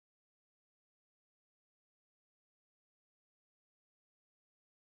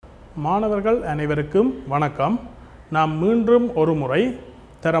மாணவர்கள் அனைவருக்கும் வணக்கம். நாம் மீண்டும் ஒரு முறை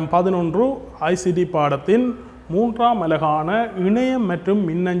தரம் 11 ICT பாடத்தின் 3ஆம் அலகான இணையம் மற்றும்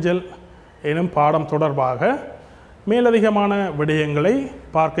மின்னஞ்சல் எனும் பாடம் தொடர்பாக மேலதிகமான விடயங்களை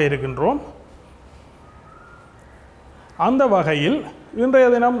பார்க்க இருக்கின்றோம். அந்த வகையில் இன்றைய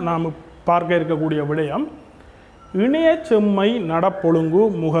தினம் நாம் பார்க்க இருக்கக்கூடிய விடயம் இணைய செம்மை நடப்பொழுங்கு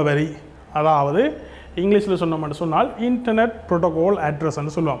முகவரி, அதாவது இங்கிலீஷில் சொன்னால் இன்டர்நெட் புரோட்டோகால் அட்ரஸ்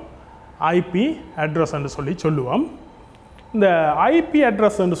என்று சொல்லுவோம், ஐபி அட்ரஸ் என்று சொல்லுவோம். இந்த ஐபி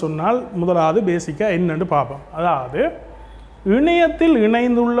அட்ரஸ் என்று சொன்னால் முதலாவது பேசிக்காக என்னென்று பார்ப்போம். அதாவது இணையத்தில்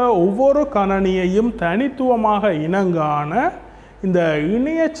இணைந்துள்ள ஒவ்வொரு கணனியையும் தனித்துவமாக இனங்காண இந்த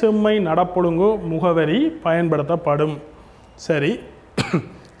இணைய செம்மை நடப்பொழுங்கு முகவரி பயன்படுத்தப்படும். சரி,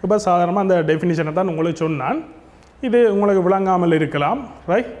 இப்போ சாதாரணமாக அந்த டெஃபினிஷனை தான் உங்களுக்கு சொன்னான். இது உங்களுக்கு விளங்காமல் இருக்கலாம்,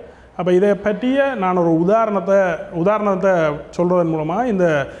 ரைட்? அப்போ இதை பற்றிய நான் ஒரு உதாரணத்தை சொல்கிறதன் மூலமாக இந்த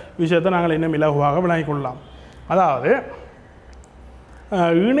விஷயத்தை நாங்கள் இன்னும் இலகுவாக விளங்கிக் கொள்ளலாம். அதாவது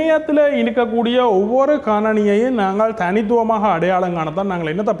இணையத்தில் இருக்கக்கூடிய ஒவ்வொரு கணனியையும் நாங்கள் தனித்துவமாக அடையாளம் காணத்தான்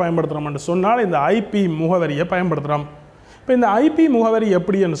நாங்கள் என்னத்தை பயன்படுத்துகிறோம் என்று சொன்னால் இந்த ஐபி முகவரியை பயன்படுத்துகிறோம். இப்போ இந்த ஐபி முகவரி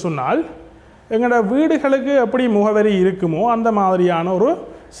எப்படி என்று சொன்னால் எங்களோட வீடுகளுக்கு எப்படி முகவரி இருக்குமோ அந்த மாதிரியான ஒரு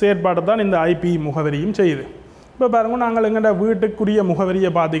செயற்பாட்டை தான் இந்த ஐபி முகவரியும் செய்யுது. இப்போ பாருங்க, நாங்கள் எங்கள்ட வீட்டுக்குரிய முகவரியை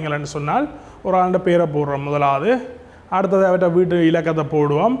பார்த்தீங்களன்னு சொன்னால் ஒரு ஆண்ட பேரை போடுறோம் முதலாவது, அடுத்தது அவர்கிட்ட வீட்டு இலக்கத்தை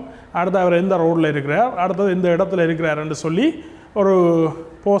போடுவோம், அடுத்து அவர் எந்த ரோட்டில் இருக்கிறார், அடுத்தது எந்த இடத்துல இருக்கிறாருன்னு சொல்லி ஒரு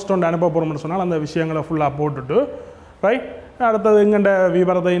போஸ்ட் ஒன்று அனுப்ப போகிறோம்னு சொன்னால் அந்த விஷயங்களை ஃபுல்லாக போட்டுட்டு, ரைட், அடுத்தது எங்கள்ட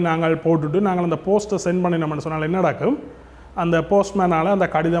விவரத்தை நாங்கள் போட்டுட்டு நாங்கள் அந்த போஸ்ட்டை சென்ட் பண்ணினோம்னு சொன்னால் என்ன நடக்கும், அந்த போஸ்ட்மேனால் அந்த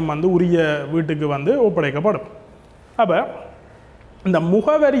கடிதம் உரிய வீட்டுக்கு ஒப்படைக்கப்படும். அப்போ இந்த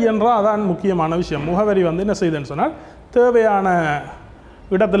முகவரி என்றால் அதான் முக்கியமான விஷயம். முகவரி என்ன செய்யுதுன்னு சொன்னால் தேவையான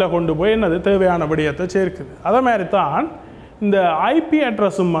இடத்துல கொண்டு போய் தேவையான விடயத்தை சேர்க்குது. அதே மாதிரி தான் இந்த ஐபி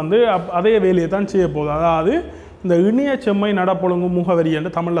அட்ரஸும் அதே வேலையை தான் செய்ய போகுது. அதாவது இந்த இணைய செம்மை நடப்பொழுங்கு முகவரி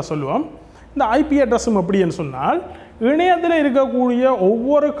என்று தமிழில் சொல்லுவோம். இந்த ஐபி அட்ரஸும் எப்படின்னு சொன்னால் இணையத்தில் இருக்கக்கூடிய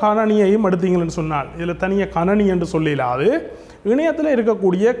ஒவ்வொரு கணனியையும் எடுத்தீங்கன்னு சொன்னால் இதில் தனியாக கணனி என்று சொல்லிடாது, இணையத்தில்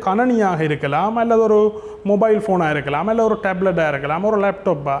இருக்கக்கூடிய கணனியாக இருக்கலாம், அல்லது ஒரு மொபைல் ஃபோனாக இருக்கலாம், அல்லது ஒரு டேப்லெட்டாக இருக்கலாம், ஒரு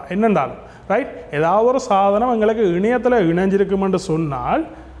லேப்டாப்பாக என்னென்றாலும், ரைட், ஏதாவது ஒரு சாதனம் எங்களுக்கு இணையத்தில் இணைஞ்சிருக்கும் என்று சொன்னால்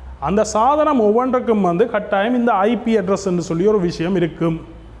அந்த சாதனம் ஒவ்வொன்றுக்கும் கட்டாயம் இந்த ஐபி அட்ரஸ் என்று சொல்லி ஒரு விஷயம் இருக்கும்.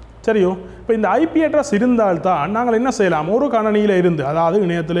 சரியோ? இப்போ இந்த ஐபி அட்ரஸ் இருந்தால்தான் நாங்கள் என்ன செய்யலாம், ஒரு கணனியில் இருந்து, அதாவது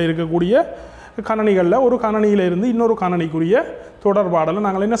இணையத்தில் இருக்கக்கூடிய கணனிகளில் ஒரு கணனியில் இருந்து இன்னொரு கணனிக்குரிய தொடர்பாடலை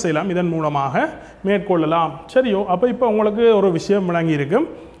நாங்கள் என்ன செய்யலாம், இதன் மூலமாக மேற்கொள்ளலாம். சரியோ? அப்போ இப்போ உங்களுக்கு ஒரு விஷயம் விளங்கி இருக்கும்,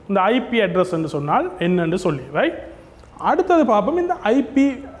 இந்த ஐபி அட்ரஸ் என்று சொன்னால் என்னென்று சொல்லி, ரைட்? அடுத்தது பார்ப்போம் இந்த ஐபி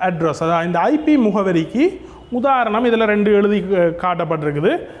அட்ரஸ், அதாவது இந்த ஐபி முகவரிக்கு உதாரணம் இதில் 2 எழுதி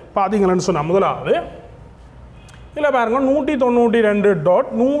காட்டப்பட்டிருக்குது. பார்த்தீங்களன்னு சொன்னால் முதலாவது இதில் பாருங்க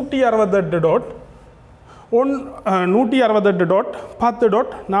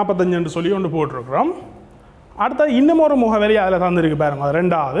 192.168.10.45 என்று சொல்லி ஒன்று போட்டிருக்கிறோம். அடுத்தது இன்னும் ஒரு முகவரி அதில் தந்துருக்கு பாருங்க, அது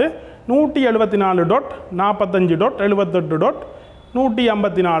ரெண்டாவது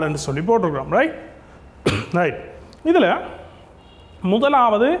 174.45.78.154 என்று சொல்லி போட்டிருக்கிறோம், ரைட்? ரைட், இதில்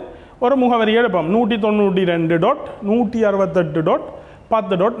முதலாவது ஒரு முகவரி எடுப்போம்,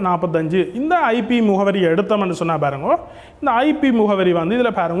 192.168.10.45. இந்த ஐபி முகவரி எடுத்தோம்னு சொன்னால் பாருங்க, இந்த ஐபி முகவரி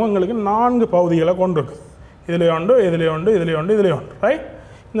இதில் பாருங்க உங்களுக்கு 4 பகுதிகளை கொண்டிருக்கு. இதில் ஒன்று, இதில் ஒன்று, இதில் ஒன்று, இதில் ஒன்று, ரைட்?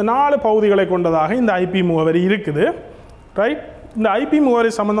 இந்த 4 பகுதிகளை கொண்டதாக இந்த ஐபி முகவரி இருக்குது, ரைட்? இந்த ஐபி முகவரி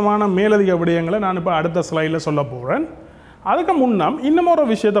சம்பந்தமான மேலதிக விடயங்களை நான் இப்போ அடுத்த ஸ்லைடில் சொல்ல போகிறேன். அதுக்கு முன்னம் இன்னும் ஒரு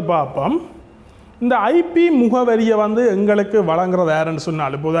விஷயத்தை பார்ப்போம். இந்த ஐபி முகவரியை எங்களுக்கு வழங்குறது யாருன்னு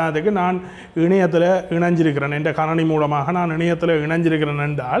சொன்னால், இப்போ உதாரணத்துக்கு நான் இணையத்தில் இணைஞ்சிருக்கிறேன், என்ற கணனி மூலமாக நான் இணையத்தில் இணைஞ்சிருக்கிறேன்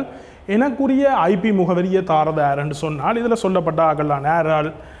என்றால் எனக்குரிய ஐபி முகவரியை தாரது யாருன்னு சொன்னால் இதில் சொல்லப்பட்ட ஆகலாம்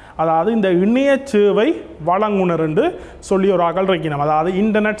யாரால், அதாவது இந்த இணைய சேவை வழங்குனர் என்று சொல்லி ஒரு ஆக்கள் இருக்கணும், அதாவது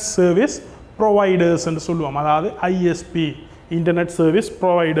இன்டர்நெட் சர்வீஸ் ப்ரொவைடர்ஸ் என்று சொல்லுவோம், அதாவது ஐஎஸ்பி, இன்டர்நெட் சர்வீஸ்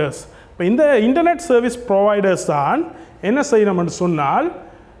ப்ரொவைடர்ஸ். இப்போ இந்த இன்டர்நெட் சர்வீஸ் ப்ரொவைடர்ஸ் தான் என்ன செய்யணும்னு சொன்னால்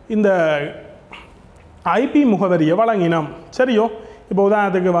இந்த ஐபி முகவரியை வழங்கினோம். சரியோ? இப்போ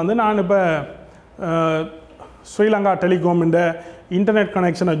உதாரணத்துக்கு நான் இப்போ ஸ்ரீலங்கா டெலிகாம் இந்த இன்டர்நெட்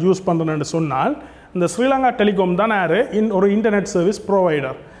கனெக்ஷனை யூஸ் பண்ணுறேன்னு சொன்னால் இந்த ஸ்ரீலங்கா டெலிகாம் தான் யார், ஒரு இன்டர்நெட் சர்வீஸ்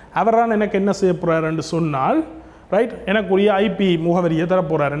ப்ரொவைடர். அவர் தான் எனக்கு என்ன செய்ய போகிறாருன்னு சொன்னால், ரைட், எனக்குரிய ஐபி முகவரியை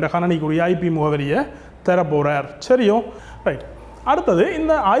தரப்போகிறார், இந்த கணனிக்குரிய ஐபி முகவரியை தரப்போகிறார். சரியோ? ரைட். அடுத்தது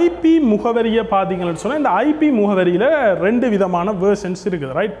இந்த ஐபி முகவரியை பார்த்தீங்கன்னு சொன்னால் இந்த ஐபி முகவரியில் 2 விதமான வேர்ஷன்ஸ்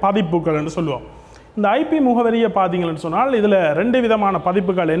இருக்குது, ரைட்? பதிப்புகள் என்று சொல்லுவோம். இந்த ஐபி முகவரியை பார்த்தீங்கன்னு சொன்னால் இதில் 2 விதமான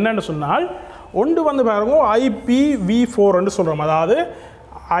பதிப்புகள் என்னென்னு சொன்னால், ஒன்று பாருங்க IPv4 என்று சொல்கிறோம், அதாவது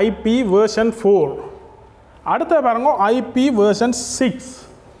IP version 4. அடுத்த பாருங்க IP version 6.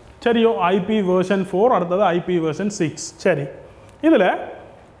 சரியோ ஐபி வெர்ஷன் 4 அடுத்தது ஐபி வெர்ஷன் 6 சரி இதில்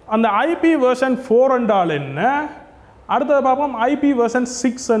அந்த ஐபி வெர்ஷன் 4 என்றால் என்ன அடுத்தது பார்ப்போம் ஐபி வெர்ஷன்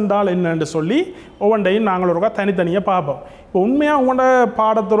 6 என்றால் என்னன்னு சொல்லி ஒவ்வொன்றையும் நாங்கள் ஒரு தனித்தனியாக பார்ப்போம் இப்போ உண்மையாக உங்களோட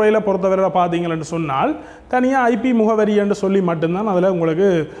பாடத்துறையில் பொறுத்தவரையில் பார்த்தீங்கன்னு சொன்னால் தனியாக ஐபி முகவரி என்று சொல்லி மட்டும்தான் அதில் உங்களுக்கு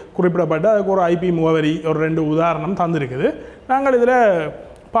குறிப்பிடப்பட்டு அதுக்கு ஒரு ஐபி முகவரி ஒரு 2 உதாரணம் தந்திருக்குது நாங்கள் இதில்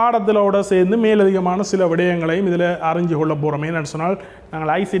பாடத்திலோடு சேர்ந்து மேலதிகமான சில விடயங்களையும் இதில் அறிஞ்சு கொள்ள போகிறோம் என்னென்னு சொன்னால் நாங்கள்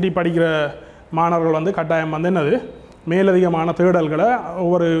ICT படிக்கிற மாணவர்கள் வந்து கட்டாயம் வந்து என்னது மேலதிகமான தேடல்களை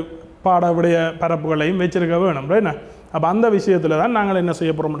ஒவ்வொரு பாட விடைய பரப்புகளையும் வச்சிருக்க வேணும் என்ன அப்போ அந்த விஷயத்தில் தான் நாங்கள் என்ன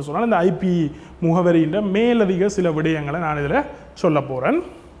செய்ய போகிறோம்னு சொன்னால் இந்த ஐபி முகவரின்ற மேலதிக சில விடயங்களை நான் இதில் சொல்ல போகிறேன்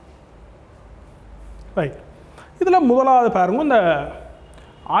ரைட் இதில் முதலாவது பாருங்க இந்த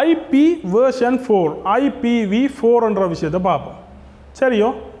ஐபி வெர்ஷன் 4 IPv4 என்ற விஷயத்தை பார்ப்போம் சரியோ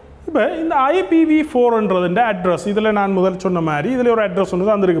இப்போ இந்த IPv4ன்றதுன்ற அட்ரஸ் இதில் நான் முதல் சொன்ன மாதிரி இதில் ஒரு அட்ரஸ்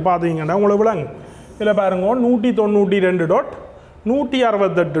ஒன்று தந்துருக்கு பார்த்தீங்கன்னா உங்களுக்கு விளங்கும் இதில் பாருங்க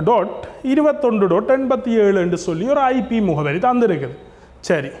 192.168.21.87 என்று சொல்லி ஒரு ஐபி முகவரி தந்திருக்குது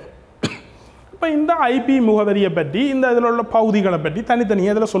சரி இப்போ இந்த ஐபி முகவரியை பற்றி இந்த இதில் உள்ள பகுதிகளை பற்றி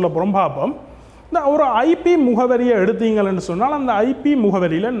தனித்தனியாக இதில் சொல்ல போகிறோம் பார்ப்போம் இந்த ஒரு ஐபி முகவரியை எடுத்தீங்கன்னு சொன்னால் அந்த ஐபி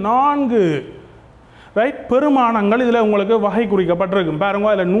முகவரியில் 4 ரைட் பெருமானங்கள் இதில் உங்களுக்கு வகை குறிக்கப்பட்டிருக்கும் பாருங்க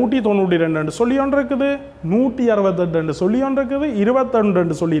அதில் 192 சொல்லி ஒன்று இருக்குது 168 சொல்லி ஒன்று இருக்குது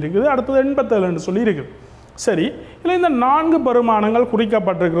 21 சொல்லி இருக்குது அடுத்தது 87 சொல்லி இருக்குது சரி இல்லை இந்த 4 பெருமானங்கள்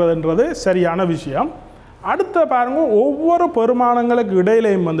குறிக்கப்பட்டிருக்கிறதுன்றது சரியான விஷயம் அடுத்த பாருங்க ஒவ்வொரு பெருமானங்களுக்கு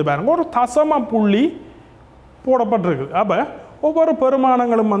இடையிலையும் வந்து பாருங்க ஒரு தசம புள்ளி போடப்பட்டிருக்குது அப்போ ஒவ்வொரு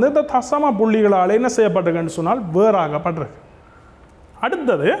பெருமானங்களும் வந்து இந்த தசம புள்ளிகளால் என்ன செய்யப்பட்டிருக்குன்னு சொன்னால் வேறாகப்பட்டிருக்கு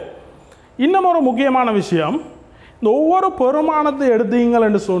அடுத்தது இன்னும் ஒரு முக்கியமான விஷயம் இந்த ஒவ்வொரு பெருமானத்தை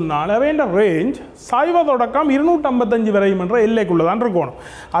எடுத்தீங்கன்னு சொன்னால் அவைண்ட ரேஞ்ச் 0 தொடக்கம் 255 வரையும் என்ற எல்லைக்குள்ளே தான் இருக்கணும்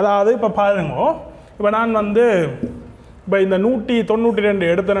அதாவது இப்போ பாருங்க இப்போ நான் வந்து இப்போ இந்த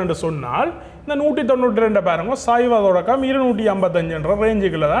 192 எடுத்தேன்னு சொன்னால் இந்த 192 பாருங்க 0 தொடக்கம் 255 என்ற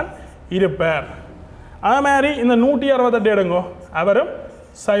ரேஞ்சுக்குள்ளே தான் இருப்பார் அதே மாதிரி இந்த 168 எடுங்க அவரும்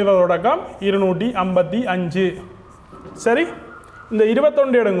 0 தொடக்கம் 255 சரி இந்த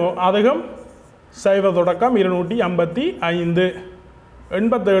 21 எடுங்க அதுவும் 0 தொடக்கம் 255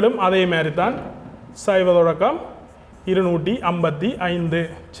 87 அதே மாதிரி தான் 0 தொடக்கம் 255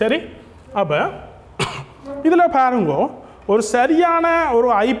 சரி அப்போ இதில் பாருங்க ஒரு சரியான ஒரு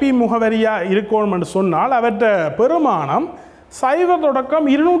ஐபி முகவரியாக இருக்கணும்னு சொன்னால் அவற்ற பெருமானம் 0 தொடக்கம்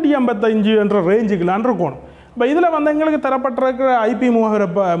 255 என்ற ரேஞ்சுக்கலான் இருக்கணும் இப்போ இதில் வந்து எங்களுக்கு தரப்பட்டிருக்கிற ஐபி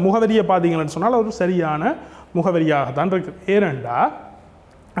முகவரியை பார்த்தீங்கன்னு சொன்னால் ஒரு சரியான முகவரியாகத்தான் இருக்குது ஏனெண்டா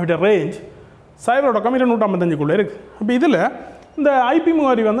அவருடைய ரேஞ்ச் 0 தொடக்கம் 255க்குள்ளே இருக்குது இப்போ இதில் இந்த ஐபி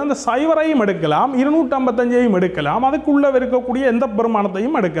முகவரி வந்து அந்த 0ஐயும் எடுக்கலாம் 255ஐயும் எடுக்கலாம் அதுக்குள்ளே இருக்கக்கூடிய எந்த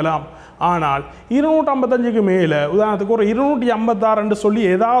பெருமானத்தையும் எடுக்கலாம் ஆனால் 255க்கு மேலே உதாரணத்துக்கு ஒரு 256 சொல்லி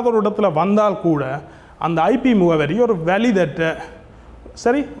ஏதாவது ஒரு இடத்துல வந்தால் கூட அந்த ஐபி முகவரி ஒரு வேலிடற்ற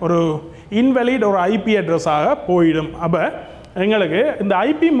சரி ஒரு இன்வெலிட் ஒரு ஐபி அட்ரஸாக போயிடும் அப்போ எங்களுக்கு இந்த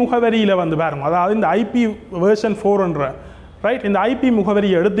ஐபி முகவரியில் வந்து பாருங்க அதாவது இந்த ஐபி வெர்ஷன் 4ன்ற ரைட் இந்த ஐபி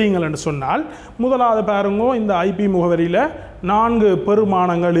முகவரியை எடுத்தீங்கன்னு சொன்னால் முதலாவது பாருங்க இந்த ஐபி முகவரியில் 4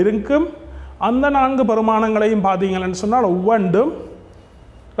 பெருமானங்கள் இருக்கும் அந்த 4 பெருமானங்களையும் பார்த்தீங்கன்னு சொன்னால் ஒவ்வொன்றும்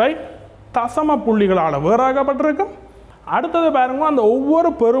ரைட் தசம புள்ளிகளால் வேறாகப்பட்டிருக்கும் அடுத்தது பாருங்க அந்த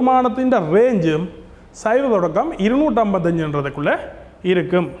ஒவ்வொரு பெருமானத்தின் ரேஞ்சும் 0 தொடக்கம் 255ன்றதுக்குள்ளே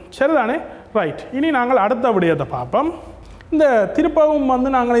இருக்கும் சரிதானே ரைட் இனி நாங்கள் அடுத்த விடயத்தை பார்ப்போம் இந்த திருப்பவும் வந்து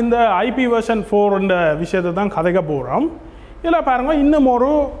நாங்கள் இந்த ஐபி வெர்ஷன் 4 விஷயத்தை தான் கதைக்க போகிறோம் இதில் பாருங்கள் இன்னும் ஒரு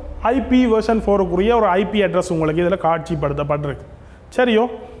ஐபி வெர்ஷன் 4க்குரிய ஒரு ஐபி அட்ரஸ் உங்களுக்கு இதில் காட்சிப்படுத்தப்பட்டிருக்கு சரியோ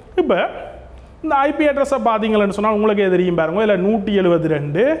இப்போ இந்த ஐபி அட்ரஸை பார்த்தீங்கன்னு சொன்னால் உங்களுக்கு தெரியும் பாருங்க இதில்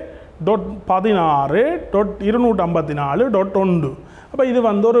 172.16.254.1 அப்போ இது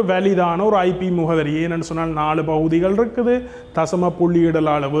வந்து ஒரு வேலிதான ஒரு ஐபி முகவரி என்னென்னு சொன்னால் 4 பகுதிகள் இருக்குது தசம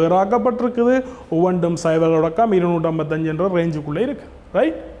புள்ளியிடலால் வேறாக்கப்பட்டிருக்குது ஒவ்வொன்றும் 0 தொடக்கம் 255 என்ற ரேஞ்சுக்குள்ளே இருக்குது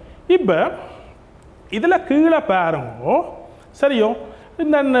ரைட் இப்போ இதில் கீழே பாருங்க சரியோ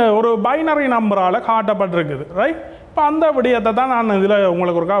இந்த ஒரு பைனரி நம்பரால் காட்டப்பட்டிருக்குது ரைட் இப்போ அந்த விடயத்தை தான் நான் இதில்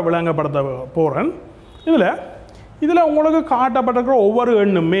உங்களுக்கு ஒருக்கா விளங்கப்படுத்த போகிறேன் இதில் உங்களுக்கு காட்டப்பட்டிருக்கிற ஒவ்வொரு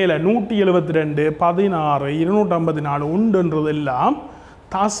எண்ணும் மேலே 172 16 254 உண்டுன்றது எல்லாம்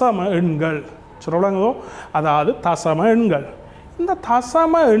தசம எண்கள் சொல்லுவாங்களோ அதாவது தசம எண்கள் இந்த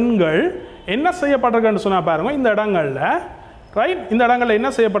தசம எண்கள் என்ன செய்யப்பட்டிருக்குன்னு சொன்னால் பாருங்கள் இந்த இடங்களில் ரைட் இந்த இடங்களில்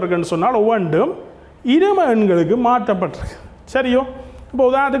என்ன செய்யப்பட்டிருக்குன்னு சொன்னால் ஒவ்வொன்றும் இரும எண்களுக்கு மாற்றப்பட்டிருக்கு சரியோ இப்போ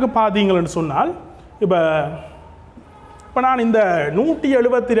உதாரணத்துக்கு பார்த்தீங்கன்னு சொன்னால் இப்போ நான் இந்த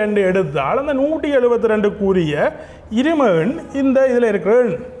 172 எடுத்தால் அந்த 172க்குரிய இரும எண் இந்த இதில் இருக்கிற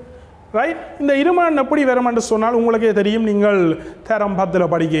எண் ரைட். இந்த இரும எண் எப்படி வரும் என்று சொன்னால் உங்களுக்கே தெரியும், நீங்கள் தரம் 10ல்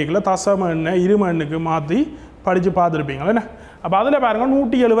படிக்கல தசம எண்ணை இரும எண்ணுக்கு மாற்றி படித்து பார்த்துருப்பீங்களே என்ன. அப்போ அதில் பாருங்கள்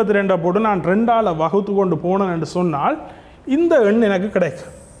 172 போட்டு நான் 2ஆல் வகுத்து கொண்டு போனேன் என்று சொன்னால் இந்த எண் எனக்கு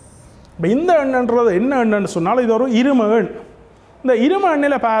கிடைக்கும். இப்போ இந்த எண்ணுன்றது என்ன எண்ணுன்னு சொன்னால் இது ஒரு இரும எண். இந்த இரும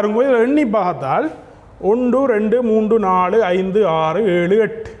எண்ணில் பாருங்க இதில் எண்ணி பார்த்தால் 1 2 3 4 5 6 7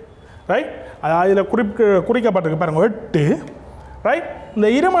 8 ரைட். அதாவது இதில் குறிக்கப்பட்டிருக்கு பாருங்கள் 8 ரைட். இந்த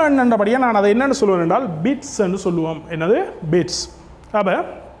இரும எண்ணன்றபடியாக நான் அதை என்னென்னு சொல்லுவேன் என்றால் பிட்ஸ் என்று சொல்லுவோம். என்னது? பிட்ஸ். அப்போ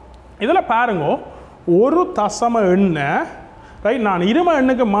இதில் பாருங்க ஒரு தசம எண்ணை ரைட் நான் இரும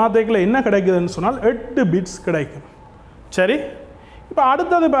எண்ணுக்கு மாற்றிக்கல என்ன கிடைக்குதுன்னு சொன்னால் 8 பிட்ஸ் கிடைக்கும். சரி. இப்போ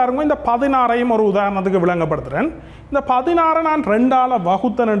அடுத்தது பாருங்க இந்த 16ஐயும் ஒரு உதாரணத்துக்கு விளங்கப்படுத்துகிறேன். இந்த 16 நான் 2ஆல்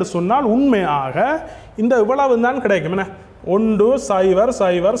வகுத்தேன் என்று சொன்னால் உண்மையாக இந்த இவ்வளவு தான் கிடைக்கும். என்ன? 1 0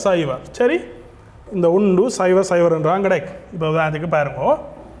 0 0. சரி. இந்த 1 0 0 என்றான் கிடைக்கும். இப்போ அதுக்கு பாருங்க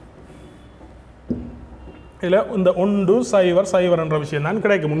இதில் இந்த 1 0 0 என்ற விஷயம் தான்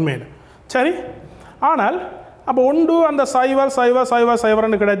கிடைக்கும் உண்மையில். சரி. ஆனால் அப்போ 1 அந்த 0 0 0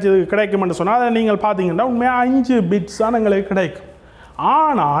 0 கிடைக்கும் என்று சொன்னால் அதை நீங்கள் பார்த்தீங்கன்னா உண்மையாக 5 பிட்ஸ் தான் எங்களுக்கு கிடைக்கும்.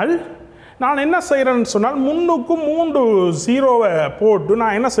 ஆனால் நான் என்ன செய்கிறேன்னு சொன்னால் 3க்கு 3 0வை போட்டு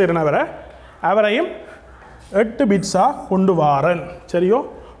நான் என்ன செய்கிறேன் அவரையும் 8 பிட்ஸாக கொண்டு வாரேன். சரியோ?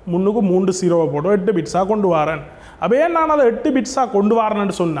 3க்கு 3 0வை போட்டு 8 பிட்ஸாக கொண்டு வாரேன். அப்போ ஏன் நான் அதை 8 பிட்ஸாக கொண்டு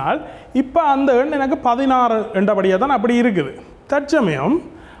வரேன்னு சொன்னால் இப்போ அந்த எண் எனக்கு 16 என்றபடியாக தான் அப்படி இருக்குது. தற்சமயம்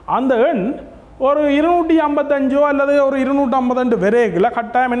அந்த எண் ஒரு 255 அல்லது ஒரு 252 வரையில்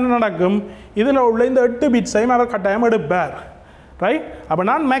கட்டாயம் என்ன நடக்கும், இதில் உள்ள இந்த 8 பிட்ஸையும் அவர் கட்டாயம் எடுப்பார். ரைட். அப்போ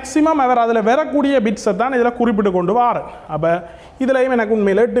நான் மேக்ஸிமம் அவர் அதில் வரக்கூடிய பிட்ஸை தான் இதில் குறிப்பிட்டு கொண்டு வரேன். அப்போ இதுலையும் எனக்கு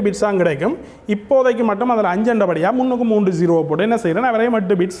உண்மையில் 8 பிட்ஸ் தான் கிடைக்கும். இப்போதைக்கு மட்டும் அதில் 5 என்றபடியாக 3க்கு 3 0 போட்டு என்ன செய்கிறேன் அவரையும்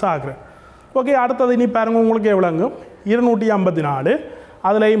 8 பிட்ஸ் ஆகுறேன். ஓகே. அடுத்தது இனி பாருங்க உங்களுக்கு எவ்வளோங்கும் 254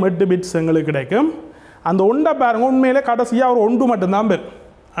 அதுலேயும் 8 பிட்ஸ் எங்களுக்கு கிடைக்கும். அந்த ஒன்றை பாருங்க உண்மையிலே கடைசியாக ஒரு 1 மட்டும்தான் பேர்.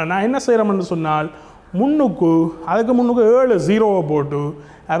 நான் என்ன செய்கிறேன்னு சொன்னால் அதுக்கு முன்னுக்கு 7 0வை போட்டு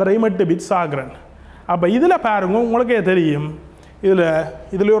அவரையும் 8 பிட்ஸ் ஆகுறேன். அப்போ இதில் பாருங்க உங்களுக்கே தெரியும்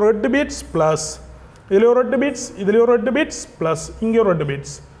இதில் ஒரு 8 பிட்ஸ் ப்ளஸ் இதில் ஒரு 8 பிட்ஸ் இதில் ஒரு 8 பிட்ஸ் ப்ளஸ் இங்கே ஒரு 8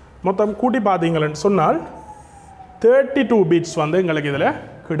 பிட்ஸ் மொத்தம் கூட்டி பார்த்தீங்களேன்னு சொன்னால் 32 பிட்ஸ் வந்து எங்களுக்கு இதில்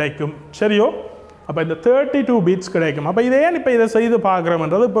கிடைக்கும். சரியோ? அப்போ இந்த 32 பிட்ஸ் கிடைக்கும். அப்போ இதே இப்போ இதை செய்து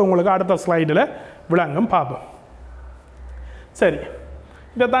பார்க்குறோம்ன்றது இப்போ உங்களுக்கு அடுத்த ஸ்லைடில் விளங்கும் பார்ப்போம். சரி.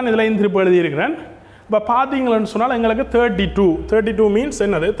 இதைத்தான் இதில் திருப்பி எழுதியிருக்கிறேன். இப்போ பார்த்தீங்களேன்னு சொன்னால் எங்களுக்கு 32 மீன்ஸ்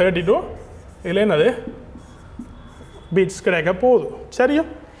என்னது 32 இதில் என்னது பீட்ஸ் கிடைக்க போகுது. சரியா?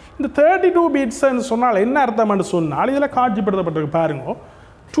 இந்த 32 பீட்ஸ்ன்னு சொன்னால் என்ன அர்த்தம்னு சொன்னால் இதில் காட்சிப்படுத்தப்பட்டிருக்கு பாருங்க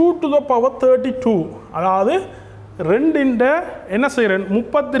 2 to the power 32 அதாவது 2 என்ன செய்கிறேன்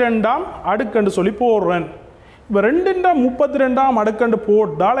 32ஆம் அடுக்கண்டு சொல்லி போடுறேன். இப்போ 2 32ஆம் அடுக்கண்டு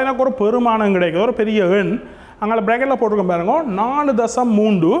போட்டால் எனக்கு ஒரு பெருமானம் கிடைக்கும், ஒரு பெரிய எண். அங்கே ப்ராக்கெட்டில் போட்டிருக்கேன் பாருங்க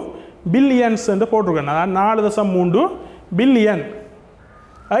 4.3 பில்லியன்ஸ் என்று போட்டிருக்கேன். அதாவது 4.3 பில்லியன்.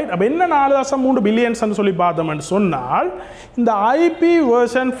 ரைட். அப்போ என்ன 4.3 பில்லியன்ஸ்ன்னு சொல்லி பார்த்தோம்னு சொன்னால் இந்த ஐபி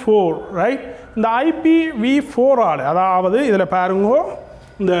வெர்ஷன் 4 ரைட் இந்த IPv4 ஆல் அதாவது இதில் பாருங்க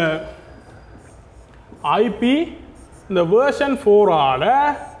இந்த ஐபி இந்த வெர்ஷன் 4 ஆல்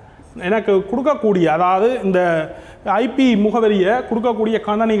எனக்கு கொடுக்கக்கூடிய அதாவது இந்த ஐபி முகவரியை கொடுக்கக்கூடிய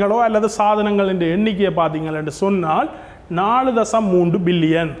கணனிகளோ அல்லது சாதனங்கள் என்ற எண்ணிக்கையை பார்த்தீங்கன்னு சொன்னால் 4.3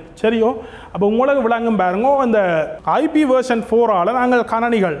 பில்லியன். சரியோ? அப்போ உங்களுக்கு விளங்கும் பாருங்க இந்த ஐபி வெர்ஷன் 4 ஆல் நாங்கள்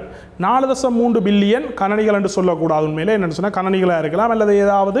கணனிகள் 4.3 பில்லியன் கணனிகள் என்று சொல்லக்கூடாது. உண்மையிலே என்னென்னு சொன்னால் கணனிகளாக இருக்கலாம் அல்லது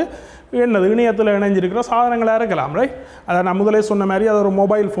ஏதாவது என்னது இணையத்தில் இணைஞ்சிருக்கிற சாதனங்களாக இருக்கலாம். ரைட். அதை நான் முதலே சொன்ன மாதிரி அது ஒரு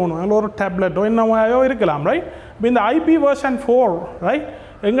மொபைல் ஃபோனோ இல்லை ஒரு டேப்லெட்டோ என்னவோ இருக்கலாம். ரைட். இப்போ இந்த ஐபி வெர்ஷன் 4 ரைட்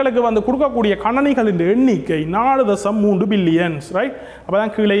எங்களுக்கு வந்து கொடுக்கக்கூடிய கணனிகளின் எண்ணிக்கை 4.3 பில்லியன்ஸ். ரைட். அப்போ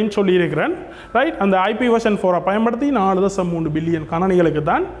தான் கீழேயும் சொல்லியிருக்கிறேன். ரைட். அந்த ஐபி வெர்ஷன் 4 பயன்படுத்தி 4.3 பில்லியன் கணனிகளுக்கு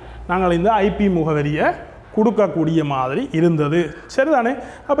தான் நாங்கள் இந்த ஐபி முகவரியை கொடுக்கக்கூடிய மாதிரி இருந்தது. சரிதானே?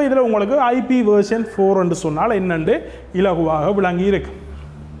 அப்போ இதில் உங்களுக்கு ஐபி வெர்ஷன் 4 என்று சொன்னால் என்னென்று இலகுவாக விளங்கி இருக்கு.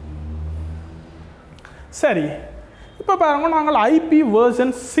 சரி. இப்போ பாருங்க நாங்கள் ஐபி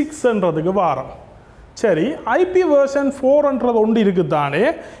வெர்ஷன் 6ன்றதுக்கு வாரோம். சரி. ஐபி வெர்ஷன் 4ன்றது ஒன்று இருக்குதானே,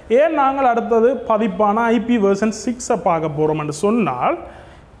 ஏன் நாங்கள் அடுத்தது பதிப்பான ஐபி வெர்ஷன் 6 பார்க்க போகிறோம்னு சொன்னால்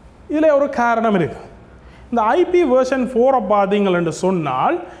இதில் ஒரு காரணம் இருக்குது. இந்த ஐபி வெர்ஷன் 4 பார்த்தீங்கன்னு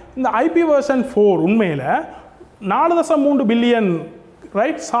சொன்னால் இந்த ஐபி வெர்ஷன் 4 உண்மையில் 4.3 பில்லியன்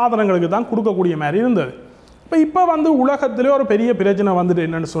ரைட் சாதனங்களுக்கு தான் கொடுக்கக்கூடிய மாதிரி இருந்தது. இப்போ வந்து உலகத்திலே ஒரு பெரிய பிரச்சனை வந்துட்டு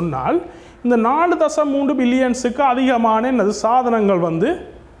என்னென்னு சொன்னால் இந்த 4.3 பில்லியன்ஸுக்கு அதிகமான என்னது சாதனங்கள் வந்து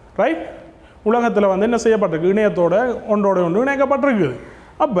ரைட் உலகத்தில் வந்து என்ன செய்யப்பட்டிருக்கு இணையத்தோட ஒன்றோட ஒன்று இணைக்கப்பட்டிருக்குது.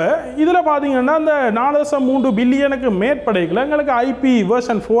 அப்போ இதில் பார்த்தீங்கன்னா இந்த 4.3 பில்லியனுக்கு மேற்படைகளை எங்களுக்கு ஐபி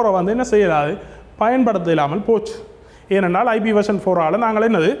வெர்ஷன் 4 வந்து என்ன செய்யலாது பயன்படுத்த இல்லாமல் போச்சு. ஏனென்றால் ஐபி வெர்ஷன் 4ஆல் நாங்கள்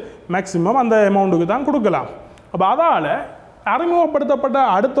என்னது மேக்ஸிமம் அந்த அமௌண்ட்டுக்கு தான் கொடுக்கலாம். அப்போ அதால் அறிமுகப்படுத்தப்பட்ட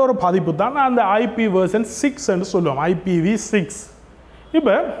அடுத்த ஒரு பதிப்பு தான் அந்த ஐபி வெர்ஷன் 6 என்று சொல்லுவோம், IPv6.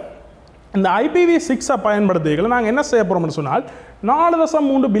 இப்போ இந்த IPv6 பயன்படுத்திகளை நாங்கள் என்ன செய்ய போகிறோம்னு சொன்னால்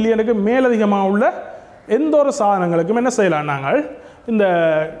 4.3 பில்லியனுக்கு மேலதிகமாக உள்ள எந்த ஒரு சாதனங்களுக்கும் என்ன செய்யலாம், நாங்கள் இந்த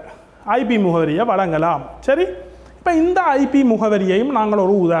ஐபி முகவரியை வழங்கலாம். சரி, இப்போ இந்த ஐபி முகவரியையும் நாங்கள்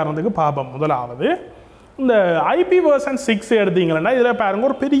ஒரு உதாரணத்துக்கு பார்ப்போம். முதலாவது இந்த ஐபி வெர்ஷன் 6 எடுத்தீங்கன்னா இதில் பாருங்க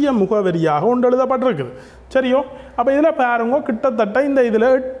ஒரு பெரிய முகவரியாக ஒன்று எழுதப்பட்டிருக்குது. சரியோ, அப்போ இதில் பாருங்க கிட்டத்தட்ட இந்த இதில்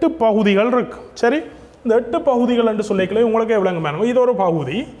 8 பகுதிகள் இருக்கு. சரி, இந்த 8 பகுதிகள் என்று சொல்லிக்கல உங்களுக்கு எவ்வளோங்க பாருங்க, இது ஒரு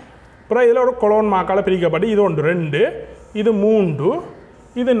பகுதி, அப்புறம் இதில் ஒரு கொலோன் மாக்கால் பிரிக்கப்பட்டு இது 1 2 இது 3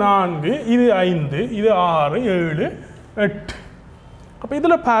 இது 4 இது 5 இது 6 7 8. அப்போ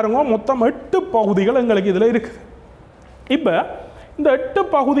இதில் பாருங்க மொத்தம் 8 பகுதிகள் எங்களுக்கு இதில் இருக்குது. இப்போ இந்த 8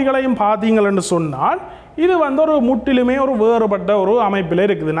 பகுதிகளையும் பார்த்தீங்கன்னு சொன்னால் இது வந்து ஒரு முற்றிலுமே ஒரு வேறுபட்ட ஒரு அமைப்பில்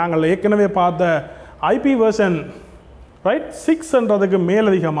இருக்குது. நாங்கள் ஏற்கனவே பார்த்த ஐபி வெர்ஷன் ரைட் 6ன்றதுக்கு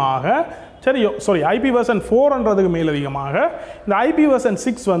மேலதிகமாக ஐபி வெர்ஷன் 4ன்றதுக்கு மேலதிகமாக இந்த ஐபி வெர்ஷன்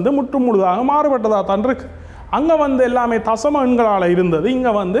 6 வந்து முழுதாக மாறுபட்டதாக தான் இருக்கு. அங்கே வந்து எல்லாமே தசம எண்களால் இருந்தது,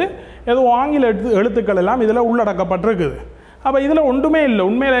 இங்கே வந்து ஏதோ ஆங்கில எழுத்துக்கள் எல்லாம் இதில் உள்ளடக்கப்பட்டிருக்குது. அப்போ இதில் ஒன்றுமே இல்லை.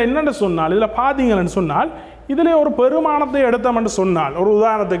 உண்மையில் என்னென்னு சொன்னால் இதில் பார்த்தீங்கன்னு சொன்னால் இதில் ஒரு பெருமானத்தை எடுத்தோம்னு சொன்னால், ஒரு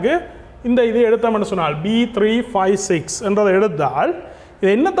உதாரணத்துக்கு இந்த இது எடுத்தோம்னு சொன்னால் B356 என்றதை எடுத்தால்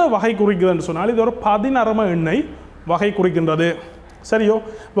இது என்னத்தை வகை குறிக்குதுன்னு சொன்னால் இது ஒரு 16 எண்ணை வகை குறிக்கின்றது. சரியோ,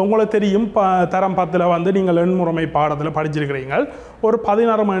 இப்போ உங்களுக்கு தெரியும் தரம் 10 வந்து நீங்கள் எண்முறைமை பாடத்தில் படிச்சிருக்கிறீங்க. ஒரு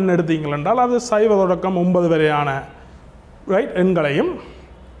 16 எண் எடுத்தீங்கள் என்றால் அது 0 தொடக்கம் 9 வரையான ரைட் எண்களையும்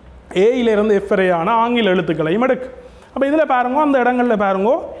ஏயிலிருந்து F வரையான ஆங்கில எழுத்துக்களையும் எடுக்கு. அப்போ இதில் பாருங்க அந்த இடங்களில் பாருங்க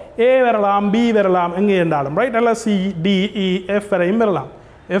ஏ வரலாம், பி வரலாம், எங்கே இருந்தாலும் ரைட், எல்லாம் C D E F வரையும் வரலாம்.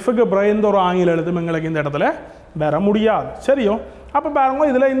 எஃப்க்கு அப்புறம் எந்த ஒரு ஆங்கில எழுத்தும் எங்களுக்கு இந்த இடத்துல வர முடியாது. சரியோ, அப்போ பாருங்க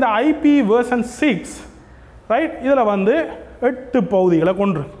இதில் இந்த ஐபி வெர்ஷன் 6 ரைட் இதில் வந்து 8 பகுதிகளை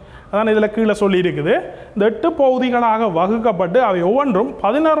கொண்டு, அதான் இதில் கீழே சொல்லி இருக்குது. இந்த 8 பகுதிகளாக வகுக்கப்பட்டு அவை ஒவ்வொன்றும்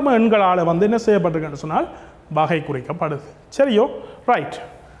 16 எண்களால் வந்து என்ன செய்யப்பட்டிருக்குன்னு சொன்னால் வகை குறிக்கப்படுது. சரியோ, ரைட்.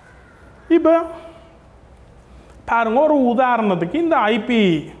 இப்போ பாருங்க ஒரு உதாரணத்துக்கு இந்த ஐபி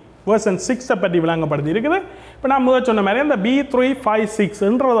வெர்ஷன் 6 பற்றி விளங்கப்படுத்தி இருக்குது. இப்போ நான் முதல் சொன்ன மாதிரி இந்த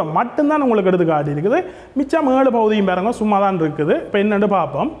B356ன்றதை மட்டும்தான் உங்களுக்கு எடுத்து காட்டி இருக்குது. மிச்சம் 7 பகுதியும் பாருங்க சும்மா தான் இருக்குது. இப்போ என்னென்னு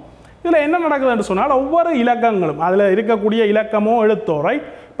பார்ப்போம். இதில் என்ன நடக்குதுன்னு சொன்னால் ஒவ்வொரு இலக்கங்களும் அதில் இருக்கக்கூடிய இலக்கமோ எழுத்தோ ரைட்.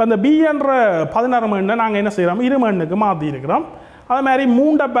 இப்போ இந்த B என்ற 16 எண்ணை நாங்கள் என்ன செய்கிறோம், இருமண்ணுக்கு மாற்றி இருக்கிறோம். அதே மாதிரி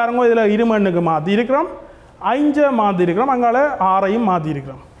 3 பாருங்க இதில் இருமண்ணுக்கு மாற்றி இருக்கிறோம், 5 மாற்றி இருக்கிறோம், அங்கால 6ஐயும் மாற்றி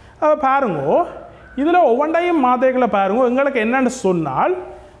இருக்கிறோம். அதை பாருங்க இதில் ஒவ்வொன்றையும் மாற்றிகளை பாருங்க எங்களுக்கு என்னென்னு சொன்னால்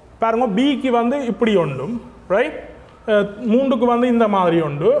பாருங்க பிக்கு வந்து இப்படி ஒன்றும் ரைட், 3க்கு வந்து இந்த மாதிரி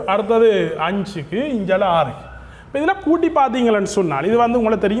உண்டு, அடுத்தது 5க்கு இஞ்சால 6க்கு. இப்போ இதில் கூட்டி பார்த்தீங்கன்னு சொன்னால் இது வந்து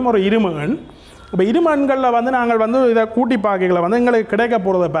உங்களுக்கு தெரியும் ஒரு இருமகன். இப்போ இருமன்களில் வந்து நாங்கள் வந்து இதை கூட்டி பார்க்கல வந்து எங்களுக்கு கிடைக்க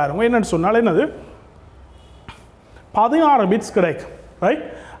போகிறத பாருங்க என்னென்னு சொன்னால் என்னது 16 பிட்ஸ் கிடைக்கும் ரைட்.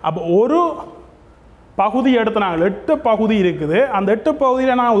 அப்போ ஒரு பகுதி எடுத்து நாங்கள் 8 பகுதி இருக்குது. அந்த 8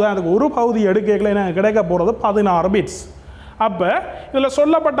 பகுதியில் நான் உதாரணத்துக்கு ஒரு பகுதி எடுக்கல எனக்கு கிடைக்க போகிறது 16 பிட்ஸ். அப்போ இதில்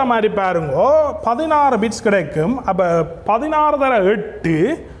சொல்லப்பட்ட மாதிரி பாருங்க 16 பிட்ஸ் கிடைக்கும். அப்போ 16 தர 8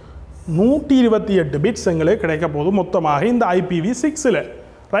 128 பிட்ஸ் எங்களுக்கு கிடைக்க போகுது மொத்தமாக இந்த IPv6ல்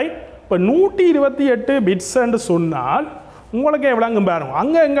ரைட். இப்போ 128 பிட்ஸ் என்று சொன்னால் உங்களுக்கு எவ்வளோங்க பாருங்க,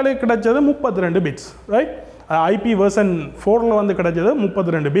 அங்கே எங்களுக்கு கிடைச்சது 32 பிட்ஸ் ரைட். ஐபி வெர்ஷன் 4ல் வந்து கிடைச்சது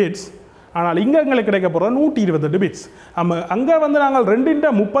 32 பிட்ஸ். ஆனால் இங்கே எங்களுக்கு கிடைக்க போகிறது 128 பிட்ஸ். அங்கே வந்து நாங்கள்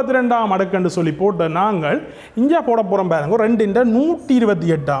 2×32 அடுக்குன்னு சொல்லி போட்ட நாங்கள் இங்கே போட போகிறோம் பாருங்க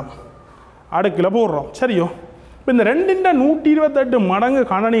 2×128 அடுக்கில் போடுறோம். சரியோ, இப்போ இந்த 2×128 மடங்கு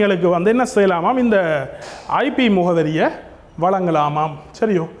கணனிகளுக்கு வந்து என்ன செய்யலாமாம், இந்த ஐபி முகவரியை வழங்கலாமாம்.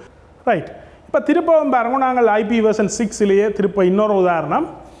 சரியோ, ரைட். இப்போ திருப்பவும் பாருங்க நாங்கள் ஐபி வெர்ஷன் 6லேயே திருப்ப இன்னொரு உதாரணம்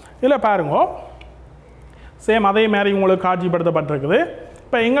இதில் பாருங்க சேம் அதே மாதிரி உங்களுக்கு காட்சிப்படுத்தப்பட்டிருக்குது.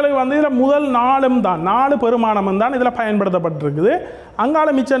 இப்போ எங்களுக்கு வந்து இதில் முதல் 4 பெருமானமும் தான் இதில் பயன்படுத்தப்பட்டிருக்குது.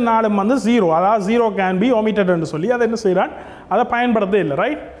 அங்கால மிச்சம் 4 வந்து 0, அதாவது 0 கேன் பி ஒமிட்டட்னு சொல்லி அதை என்ன செய்கிறான், அதை பயன்படுத்த இல்லை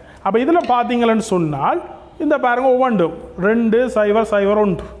ரைட். அப்போ இதில் பார்த்தீங்களன்னு சொன்னால் இந்த பாருங்க ஒவ்வொன்றும்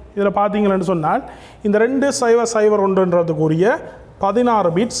 2×0×1 இதில் பார்த்தீங்களன்னு சொன்னால் இந்த 2×0×1ன்றதுக்குரிய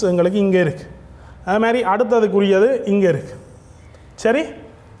 16 பிட்ஸ் எங்களுக்கு இங்கே இருக்குது. அது மாதிரி அடுத்ததுக்குரியது இங்கே இருக்குது. சரி,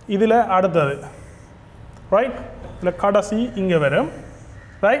 இதில் அடுத்தது ரைட், இதில் கடைசி இங்கே வரும்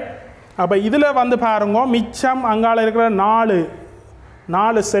ரைட். அப்போ இதில் வந்து பாருங்க மிச்சம் அங்கால இருக்கிற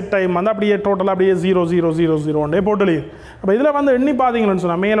 4 செட் டைம் வந்து அப்படியே டோட்டலாக அப்படியே 0 போட்டு அப்போ இதில் வந்து எண்ணி பார்த்தீங்கன்னு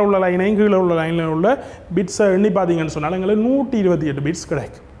சொன்னால் மேலே உள்ள லைனையும் கீழே உள்ள லைனில் உள்ள பிட்ஸை எண்ணி பார்த்தீங்கன்னு சொன்னால் எங்களுக்கு 128 பிட்ஸ்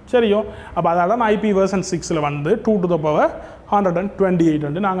கிடைக்கும் சரியோ அப்போ அதால் தான் ஐபி வெர்ஷன் 6 வந்து 2 to the power 128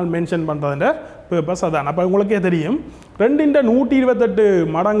 வந்து நாங்கள் மென்ஷன் பண்ணுறதுன்ற பர்பஸ் அதான் அப்போ உங்களுக்கே தெரியும் 2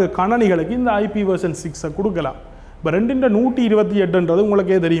 மடங்கு கணனிகளுக்கு இந்த ஐபி வெர்ஷன் 6 கொடுக்கலாம் இப்போ 2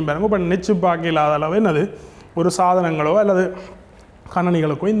 உங்களுக்கே தெரியும் பாருங்க இப்போ நெச்சு பார்க்க இல்லாத அளவு என்னது ஒரு சாதனங்களோ அல்லது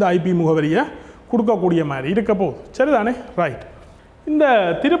கணனிகளுக்கோ இந்த ஐபி முகவரியை கொடுக்கக்கூடிய மாதிரி இருக்க போகுது சரிதானே ரைட் இந்த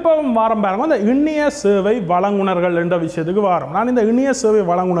திருப்பவும் வாரம் பாருங்க இந்த இணைய சேவை வழங்குனர்கள் என்ற விஷயத்துக்கு வாரம் நான் இந்த இணைய சேவை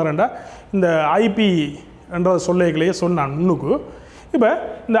வழங்குனர் என்ற இந்த ஐபி என்ற சொல்லைகளையே சொன்னான் முன்னுக்கு இப்போ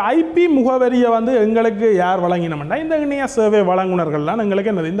இந்த ஐபி முகவரியை வந்து எங்களுக்கு யார் வழங்கினோம்னா இந்த இணைய சேவை வழங்குனர்கள்லாம்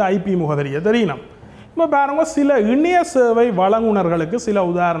எங்களுக்கு என்னது இந்த ஐபி முகவரியை தெரியணும் இப்போ பாருங்க சில இணைய சேவை வழங்குனர்களுக்கு சில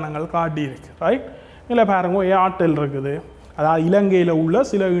உதாரணங்கள் காட்டியிருக்கு ரைட் இல்லை பாருங்க ஏர்டெல் இருக்குது அதாவது இலங்கையில் உள்ள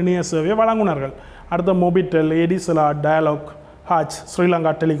சில இணைய சேவை வழங்குனர்கள் அடுத்த Mobitel எடிசலா dialogue ஹாச்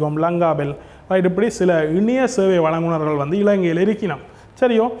Sri Lanka telecom லங்காபெல் right இப்படி சில இணைய சேவை வழங்குனர்கள் வந்து இலங்கையில் இருக்கணும்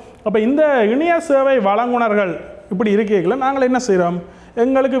சரியோ அப்போ இந்த இணைய சேவை வழங்குனர்கள் இப்படி இருக்கைகளை நாங்கள் என்ன செய்கிறோம்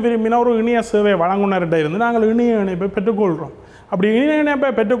எங்களுக்கு விரும்பின ஒரு இணைய சேவை வழங்குனர்கிட்ட இருந்து நாங்கள் இணைய இணைப்பை பெற்றுக்கொள்கிறோம் அப்படி இணைய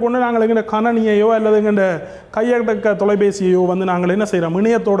இணைப்பை பெற்றுக்கொண்டு நாங்கள் எங்கள் கணனியையோ அல்லது எங்கள் கையடக்க தொலைபேசியையோ வந்து நாங்கள் என்ன செய்கிறோம்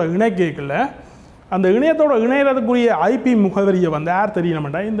இணையத்தோட இணைக்கைகளில் அந்த இணையத்தோட இணையறதுக்குரிய ஐபி முகவரியை வந்து யார்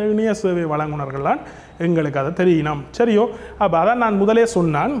தெரியணும்டா இந்த இணைய சேவை வழங்குனர்கள்லாம் எங்களுக்கு அதை தெரியணும் சரியோ அப்போ அதான் நான் முதலே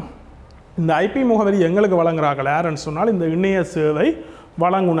சொன்னான் இந்த ஐபி முகவரி எங்களுக்கு வழங்குறார்கள் யாருன்னு சொன்னால் இந்த இணைய சேவை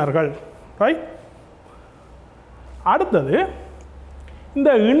வழங்குனர்கள் ரைட் அடுத்தது இந்த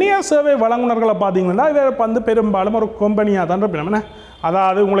இணைய சேவை வழங்குனர்களை பார்த்தீங்கன்னா இவர் வந்து பெரும்பாலும் ஒரு கம்பெனியாக தான் இருப்பேன்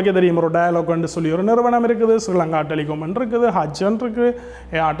அதாவது உங்களுக்கே தெரியும் ஒரு டயலாக்னு சொல்லி ஒரு நிறுவனம் இருக்குது ஸ்ரீலங்கா டெலிகாம் இருக்குது ஹஜ்ஜன் இருக்குது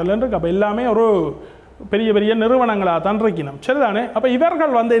ஏர்டெல் இருக்குது அப்போ எல்லாமே ஒரு பெரிய பெரிய நிறுவனங்களாக தான் இருக்கணும் சரிதானே அப்போ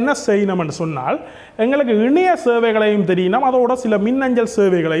இவர்கள் வந்து என்ன செய்யணும்னு சொன்னால் எங்களுக்கு இணைய சேவைகளையும் தெரியணும் அதோட சில மின்னஞ்சல்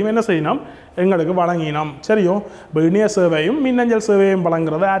சேவைகளையும் என்ன செய்யணும் எங்களுக்கு வழங்கினோம் சரியோ இப்போ இணைய சேவையும் மின்னஞ்சல் சேவையும்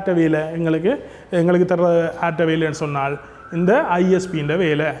வழங்குறது ஆட்டவேல எங்களுக்கு தர்ற ஆட்டவேலன்னு சொன்னால் இந்த ஐஎஸ்பின்ற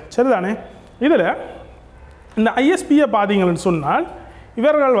வேலை சரிதானே இதில் இந்த ஐஎஸ்பியை பார்த்தீங்கன்னு சொன்னால்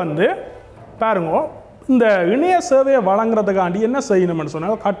இவர்கள் வந்து பாருங்க இந்த இணைய சேவையை வழங்குறதுக்காண்டி என்ன செய்யணும்னு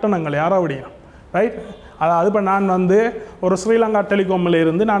சொன்னால் கட்டணங்கள் யாராவடியும் ரைட் அதாவது இப்போ நான் வந்து ஒரு ஸ்ரீலங்கா டெலிகாமில்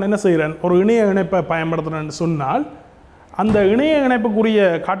இருந்து நான் என்ன செய்கிறேன் ஒரு இணைய இணைப்பை பயன்படுத்துகிறேன்னு சொன்னால் அந்த இணைய இணைப்புக்குரிய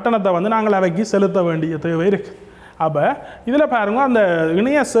கட்டணத்தை வந்து நாங்கள் அவைக்கு செலுத்த வேண்டிய தேவை இருக்குது அப்போ இதில் பாருங்க அந்த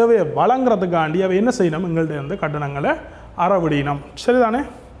இணைய சேவையை வழங்குறதுக்காண்டி அவை என்ன செய்யணும் எங்கள்கிட்ட இருந்து கட்டணங்களை அறவிடணும் சரிதானே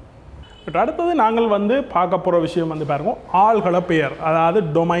பட் அடுத்தது நாங்கள் வந்து பார்க்க போகிற விஷயம் வந்து பாருங்க ஆள்கள பெயர் அதாவது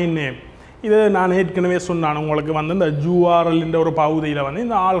டொமைன் நேம் இது நான் ஏற்கனவே சொன்னான் உங்களுக்கு வந்து இந்த ஜூஆர்எல்ன்ற ஒரு பகுதியில் வந்து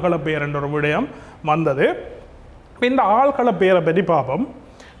இந்த ஆள்கள பெயர் என்ற ஒரு விடயம் வந்தது இப்போ இந்த ஆள்கள பெயரை பற்றி பார்ப்போம்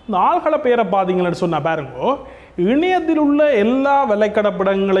இந்த ஆள்கள பெயரை பார்த்தீங்கன்னு சொன்னால் பாருங்க இணையத்தில் உள்ள எல்லா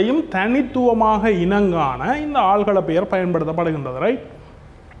வலைக்கடப்படங்களையும் தனித்துவமாக இனங்கான இந்த ஆள்கள பெயர் பயன்படுத்தப்படுகின்றது ரைட்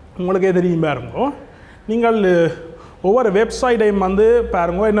உங்களுக்கே தெரியும் பாருங்க நீங்கள் ஒவ்வொரு வெப்சைட்டையும் வந்து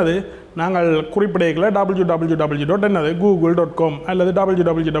பாருங்க என்னது நாங்கள் குறிப்பிடைகளை www. என்னது google.com அல்லது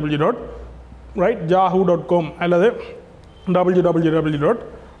www. yahoo.com அல்லது www.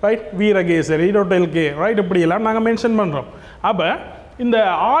 veerageshari.lk ரைட் இப்படியெல்லாம் நாங்கள் மென்ஷன் பண்ணுறோம் அப்போ இந்த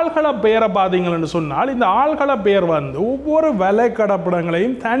ஆள்கள பெயரை பார்த்தீங்கன்னு சொன்னால் இந்த ஆள்கள பெயர் வந்து ஒவ்வொரு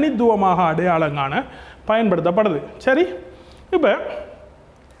வலைக்கடப்படங்களையும் தனித்துவமாக அடையாளங்கான பயன்படுத்தப்படுது சரி இப்போ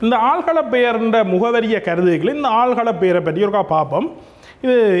இந்த ஆள்கள பெயர்ன்ற முகவரியை கருதுகளை இந்த ஆள்கள பெயரை பற்றி ஒருக்கா பார்ப்போம்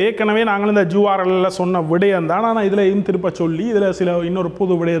இது ஏற்கனவே நாங்கள் இந்த ஜூஆர்எல்லில் சொன்ன விடயம் தான் ஆனால் இதில் திருப்ப சொல்லி இதில் சில இன்னொரு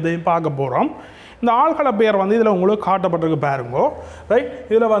புது விடயத்தையும் பார்க்க போகிறோம் இந்த ஆள்கள பெயர் வந்து இதில் உங்களுக்கு காட்டப்பட்டிருக்கு பாருங்கோ ரைட்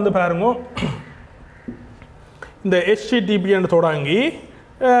இதில் வந்து பாருங்க இந்த HTTP தொடங்கி //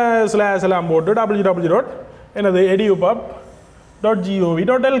 போட்டு www. என்னது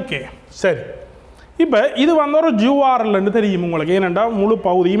edupub.gov.lk சரி இப்போ இது வந்து ஒரு ஜூஆர்எல்னு தெரியும் உங்களுக்கு ஏனென்றா முழு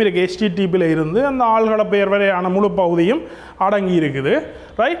பகுதியும் இருக்குது HTTPயில் இருந்து அந்த ஆள்கள பெயர் வரையான முழு பகுதியும் அடங்கி இருக்குது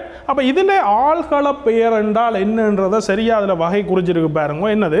ரைட் அப்போ இதில் ஆள்கள பெயர் என்றால் என்னன்றதை சரியாக அதில் வகை குறிச்சிருக்கு பாருங்க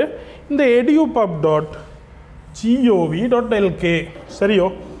என்னது இந்த edupub.gov.lk சரியோ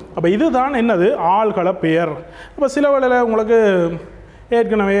அப்போ இதுதான் என்னது ஆள்கள பெயர் இப்போ சில வேளையில் உங்களுக்கு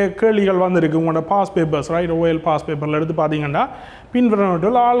ஏற்கனவே கேள்விகள் வந்திருக்கு உங்களோட pass papers right OL pass பேப்பரில் எடுத்து பார்த்தீங்கன்னா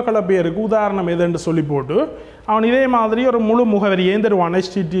பின்வரும் ஆள்கள பேருக்கு உதாரணம் எதுன்னு சொல்லி போட்டு அவன் இதே மாதிரி ஒரு முழு முகவரியை தருவான்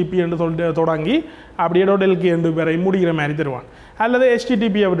HTTP என்று சொல்லிட்டு தொடங்கி அப்படியே .lk என்று வரை முடிகிற மாதிரி தருவான் அல்லது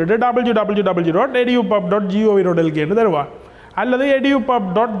HTTP விட்டுட்டு www.edupub.gov.lk என்று தருவான் அல்லது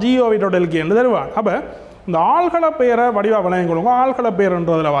edupub.gov.lk என்று தருவான் அப்போ இந்த ஆள்கள பெயரை வடிவாக விளங்கிக்கொள்ளுங்க. ஆள்கள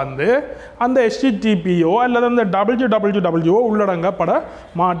பெயர்ன்றதில் வந்து அந்த HTTPO அல்லது அந்த www உள்ளடங்கப்பட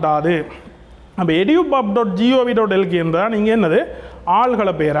மாட்டாது. அப்போ edupub.gov.lk என்றால் நீங்கள் என்னது ஆள்கள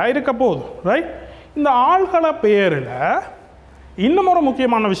பெயராக இருக்க போகுது. ரைட், இந்த ஆள்கள பெயரில் இன்னும் ஒரு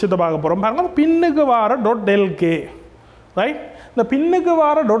முக்கியமான விஷயத்தை பார்க்க போகிறோம் பாருங்க. பின்னுக்கு வார .lk. ரைட், இந்த பின்னுக்கு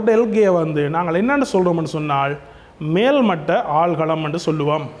வார .lk வந்து நாங்கள் என்னென்னு சொல்கிறோம்னு சொன்னால் மேல்மட்ட ஆள்களம் என்று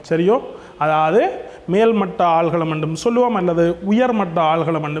சொல்லுவோம். சரியோ, அதாவது மேல்மட்ட ஆள்களம் என்றும் சொல்லுவோம் அல்லது உயர்மட்ட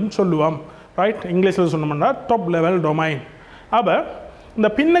ஆள்களம் என்றும் சொல்லுவோம். ரைட், இங்கிலீஷில் சொன்னோம்னா டாப் லெவல் டொமைன். அப்போ இந்த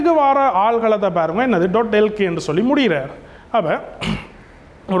பின்னுக்கு வார ஆள்களத்தை பாருங்க என்னது .lk என்று சொல்லி முடிகிறார். அப்போ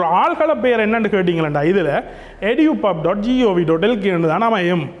ஒரு ஆள்கள பெயர் என்னென்னு கேட்டிங்களா, இதில் edupub.gov.lk என்று தான்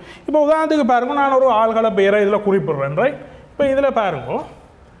அமையும். இப்போ உதாரணத்துக்கு பாருங்க, நான் ஒரு ஆள்கள பெயரை இதில் குறிப்பிடுறேன். ரைட், இப்போ இதில் பாருங்க,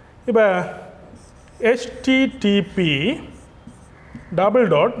 இப்போ http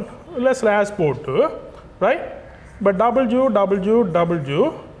இல்லை ஸ்லாஷ் போட்டு ரைட், இப்போ www.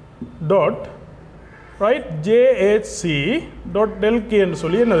 ரைட் jhc.lk என்று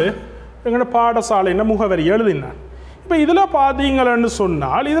சொல்லி என்னது எங்களோட பாடசாலையின் முகவரி எழுதினான். இப்போ இதில் பார்த்தீங்கன்னு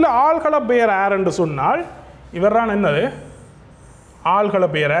சொன்னால் இதில் ஆள்கள பெயர் யார் என்று சொன்னால் இவர் தான் என்னது ஆள்கள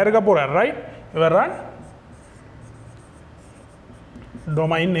பெயராக இருக்க போகிறார். ரைட், இவர் தான்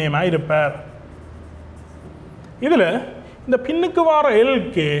டொமைன் நேமாக இருப்பார். இதில் இந்த பின்னுக்கு வார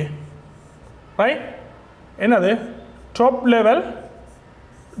எல்கே ரைட் என்னது டாப் லெவல்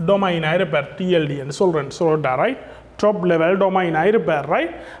டொமைனாக இருப்பார். டிஎல்டி என்று சொல்லிட்டா. ரைட், டாப் லெவல் டொமைனாக இருப்பார்.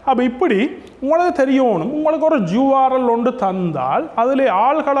 ரைட், அப்போ இப்படி உங்களுக்கு தெரியணும். உங்களுக்கு ஒரு URL ஒன்று தந்தால் அதில்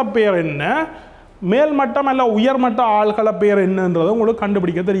ஆள்கள பெயர் என்ன, மேல்மட்டம் அல்ல உயர்மட்ட ஆள்கள பெயர் என்னன்றது உங்களுக்கு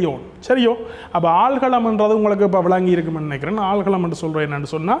கண்டுபிடிக்க தெரியும். சரியோ, அப்போ ஆள்களம்ன்றது உங்களுக்கு இப்போ விளங்கி இருக்குன்னு நினைக்கிறேன். ஆள்களம் என்று சொல்கிறேன்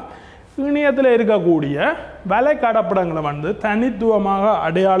என்னன்னு சொன்னால் இணையத்தில் இருக்கக்கூடிய வலைக்கடப்படங்களை வந்து தனித்துவமாக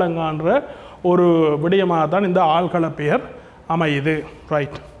அடையாளங்கான்ற ஒரு விடயமாக தான் இந்த ஆள்கள பெயர் அமையுது.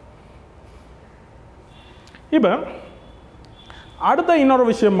 ரைட், இப்போ அடுத்த இன்னொரு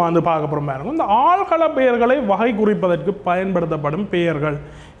விஷயம் வந்து பார்க்க போகிறோம் பாருங்க. இந்த ஆள்கள பெயர்களை வகை குறிப்பதற்கு பயன்படுத்தப்படும் பெயர்கள்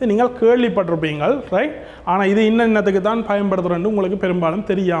இது நீங்கள் கேள்விப்பட்டிருப்பீங்கள். ரைட், ஆனால் இது இன்னத்துக்கு தான் பயன்படுத்துகிறேன்னு உங்களுக்கு பெரும்பாலும்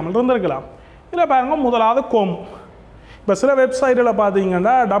தெரியாமல் இருந்திருக்கலாம். இதில் பாருங்க, முதலாவது கோம். இப்போ சில வெப்சைட்டில்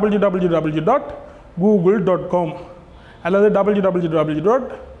பார்த்தீங்கன்னா www.google.com அல்லது www.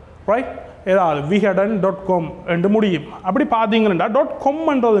 ஏதாவது vihadan.com என்று முடியும். அப்படி பார்த்தீங்கன்னா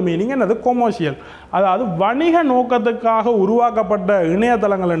 .comன்றது மீனிங் என்னது கொமர்ஷியல், அதாவது வணிக நோக்கத்துக்காக உருவாக்கப்பட்ட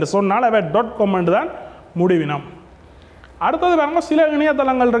இணையதளங்கள் என்று சொன்னால் அவை .com என்று தான் முடிவினம். அடுத்தது பாருங்க, சில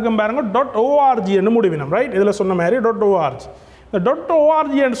இணையதளங்கள் இருக்கும் பாருங்க .org என்று முடிவினம். ரைட், இதில் சொன்ன மாதிரி .org. இந்த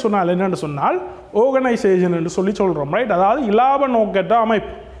 .org என்று சொன்னால் என்னென்னு சொன்னால் ஆர்கனைசேஷன் என்று சொல்லி சொல்கிறோம். ரைட், அதாவது இலாப நோக்கற்ற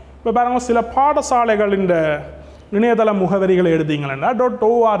அமைப்பு. இப்போ பாருங்க, சில பாடசாலைகள் இந்த இணையதள முகவரிகளை எடுத்தீங்கன்னா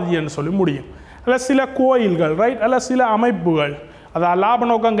 .org என்று சொல்லி முடியும். அல்ல சில கோயில்கள் ரைட், அல்ல சில அமைப்புகள், அதாவது லாப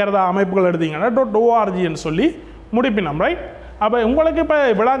நோக்கங்கிறத அமைப்புகள் எடுத்தீங்கன்னா .org என்று சொல்லி முடிப்பினோம். ரைட், அப்போ உங்களுக்கு இப்போ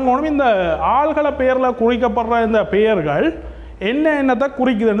விளங்கணும் இந்த ஆள்கள பெயரில் குறிக்கப்படுற இந்த பெயர்கள் என்னத்தை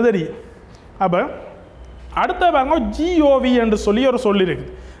குறிக்குதுன்னு தெரியும். அப்போ அடுத்த பாருங்க, GOV என்று சொல்லி ஒரு சொல்லியிருக்கு.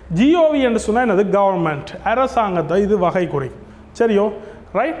 GOV என்று சொன்னால் என்னது கவர்மெண்ட், அரசாங்கத்தை இது வகை குறிக்கும். சரியோ,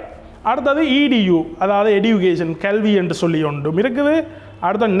 ரைட். அடுத்தது EDU, அதாவது எடுகேஷன் கல்வி என்று சொல்லி ஒன்றும் இருக்குது.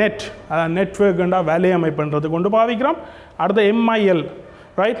 அடுத்த நெட், அதாவது நெட்வொர்க்ண்டா வேலையமைப்புன்றது கொண்டு பாவிக்கிறோம். அடுத்த MIL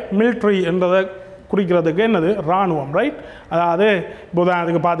ரைட், மிலிட்ரி என்றதை குறிக்கிறதுக்கு என்னது இராணுவம். ரைட், அதாவது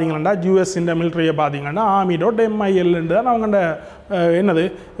உதாரணத்துக்கு பார்த்தீங்கன்னா US இந்த மிலிட்ரியை பார்த்தீங்கன்னா army.mil என்று தான் அவங்கள்ட என்னது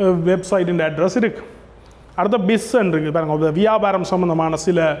வெப்சைட்டின் அட்ரஸ் இருக்குது. அடுத்த பிஸ் இருக்குது பாருங்க, வியாபாரம் சம்பந்தமான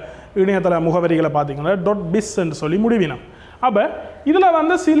சில இணையதள முகவரிகளை பார்த்தீங்கன்னா .biz என்று சொல்லி முடிவினோம். அப்போ இதில்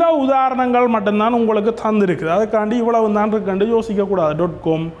வந்து சில உதாரணங்கள் மட்டும்தான் உங்களுக்கு தந்துருக்குது. அதுக்காண்டி இவ்வளவு தான் இருக்கண்டு யோசிக்கக்கூடாது.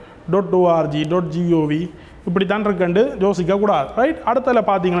 .com, .org, .gov இப்படி தான் இருக்கண்டு யோசிக்கக்கூடாது. ரைட், அடுத்ததில்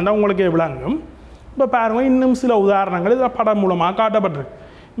பார்த்தீங்கன்னா உங்களுக்கு விளங்கும். இப்போ பாருங்கள், இன்னும் சில உதாரணங்கள் இதில் படம் மூலமாக காட்டப்பட்டிருக்கு.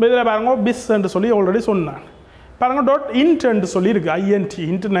 இப்போ இதில் பாருங்க, பிஸ் என்று சொல்லி ஆல்ரெடி சொன்னான். பாருங்கள், .int என்று சொல்லியிருக்கு, INT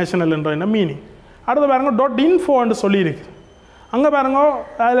இன்டர்நேஷனல் என்ற என்ன மீனிங். அடுத்து பாருங்கள், .info என்று சொல்லியிருக்கு. அங்கே பாருங்க,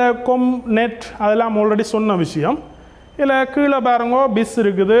 அதில் net அதெல்லாம் ஆல்ரெடி சொன்ன விஷயம். இதில் கீழே பாருங்க பிஸ்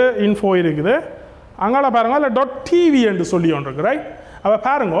இருக்குது, இன்ஃபோ இருக்குது. அங்கே பாருங்க அதில் .tv என்று சொல்லி ஒன்று இருக்குது. ரைட், அப்போ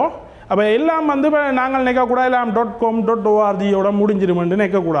பாருங்க, அப்போ எல்லாம் வந்து இப்போ நாங்கள் நினைக்கக்கூடாது எல்லாம் .com, .org முடிஞ்சிருமென்று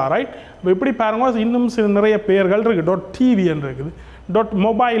நினைக்கக்கூடாது. ரைட், இப்போ இப்படி பாருங்க, இன்னும் சில நிறைய பெயர்கள் இருக்குது. .tv என்று இருக்குது,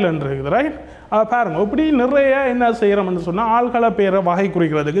 .mobile என்று இருக்குது. ரைட், அப்போ பாருங்க, இப்படி நிறைய என்ன செய்கிறோம்னு சொன்னால் ஆள்கள பெயரை வகை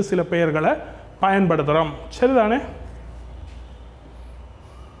குறிக்கிறதுக்கு சில பெயர்களை பயன்படுத்துகிறோம். சரிதானே?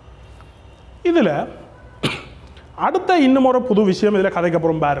 இதில் அடுத்த இன்னும் ஒரு புது விஷயம் இதில்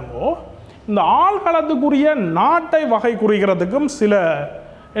கதைக்கப்புறம் பாருங்க, இந்த ஆள்களத்துக்குரிய நாட்டை வகை குறிக்கிறதுக்கும் சில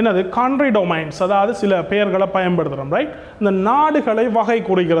என்னது country domains, அதாவது சில பெயர்களை பயன்படுத்துகிறோம் ரைட். இந்த நாடுகளை வகை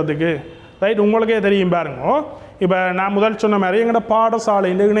குறிக்கிறதுக்கு ரைட். உங்களுக்கே தெரியும் பாருங்க, இப்போ நான் முதல் சொன்ன மாதிரி எங்களோட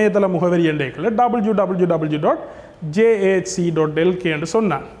பாடசாலையின் இணையதள முகவரி என்றைக்குள்ள www.jhc.lk என்று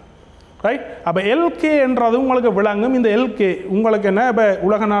சொன்னான் ரைட். அப்போ எல்கே என்றது உங்களுக்கு விளங்கும். இந்த எல்கே உங்களுக்கு என்ன, இப்போ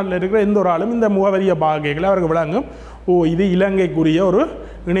உலக நாட்டில் இருக்கிற எந்த ஒரு ஆளும் இந்த முகவரிய பாகைகளை அவருக்கு விளங்கும். ஓ, இது இலங்கைக்குரிய ஒரு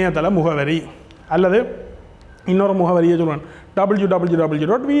இணையதள முகவரி. அல்லது இன்னொரு முகவரியை சொல்லுவான்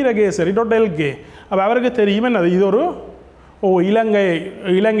www.veerageshari.lk. அப்போ அவருக்கு தெரியும் என்னது, இது ஒரு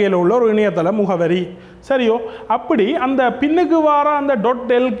இலங்கையில் உள்ள ஒரு இணையதள முகவரி. சரியோ, அப்படி அந்த பின்னுக்கு வார அந்த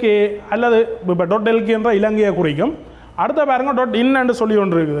 .lk அல்லது இப்போ .lk என்ற இலங்கையை குறிக்கும். அடுத்த பாருங்க .in என்று சொல்லி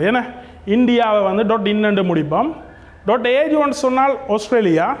ஒன்று இருக்குது. ஏன்னா இந்தியாவை வந்து .in என்று முடிப்போம். .ag ஒன்று சொன்னால்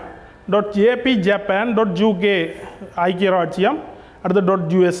ஆஸ்திரேலியா, .jp ஜப்பான், .uk ஐக்கிய ராஜ்யம், அடுத்து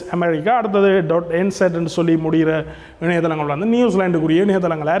 .us அமெரிக்கா, அடுத்தது .nz என்று சொல்லி முடிகிற இணையதளங்கள் வந்து நியூசிலாண்டுக்குரிய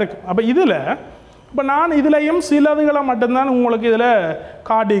இணையதளங்களாக இருக்குது. அப்போ இதில் இப்போ நான் இதுலேயும் சிலதுகளை மட்டும்தான் உங்களுக்கு இதில்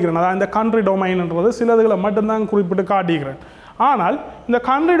காட்டிக்கிறேன். அதாவது இந்த கண்ட்ரி டொமைன்ன்றது சிலதுகளை மட்டும்தான் குறிப்பிட்டு காட்டிக்கிறேன். ஆனால் இந்த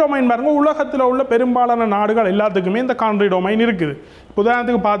கண்ட்ரி டொமைன் பாருங்கள், உலகத்தில் உள்ள பெரும்பாலான நாடுகள் எல்லாத்துக்குமே இந்த கண்ட்ரி டொமைன் இருக்குது.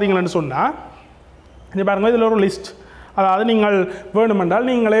 உதாரணத்துக்கு பார்த்தீங்கன்னு சொன்னால் இது பாருங்கள், இதில் ஒரு லிஸ்ட். அதாவது நீங்கள் வேணுமென்றால்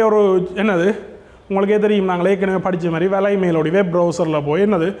நீங்களே ஒரு என்னது, உங்களுக்கே தெரியும், நாங்கள் ஏற்கனவே படித்த மாதிரி வேலை மேலோடைய வெப் ப்ரௌசரில் போய்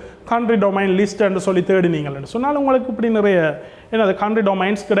என்னது கண்ட்ரி டொமைன் லிஸ்ட் என்று சொல்லி தேடினீங்கள்னு சொன்னால் உங்களுக்கு இப்படி நிறைய என்னது கண்ட்ரி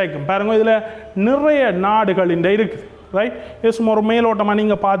டொமைன்ஸ் கிடைக்கும். பாருங்கள், இதில் நிறைய நாடுகள் இந்த இருக்குது ரைட். இது சும்மா ஒரு மேலோட்டமாக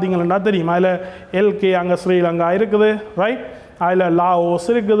நீங்கள் பார்த்தீங்கன்னா தெரியும். அதில் எல்கே அங்கே ஸ்ரீலங்கா இருக்குது ரைட், அதில் லாவோஸ்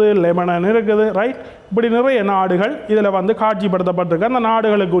இருக்குது, லெபனான் இருக்குது ரைட். இப்படி நிறைய நாடுகள் இதில் வந்து காட்சிப்படுத்தப்பட்டிருக்கு. அந்த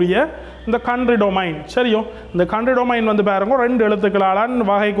நாடுகளுக்குரிய இந்த கண்ட்ரி டொமைன் சரியோ. இந்த கண்ட்ரி டொமைன் வந்து பாருங்க 2 எழுத்துக்களால்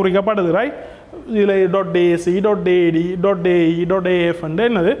வகை குறிக்கப்படுது ரைட். இதில் .ac, .ad, .ae, .af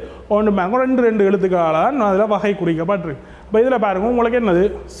என்னது ஒன்று பாருங்க 2 எழுத்துக்களால் அதில் வகை குறிக்கப்பட்டிருக்கு. இப்போ இதில் பாருங்க உங்களுக்கு என்னது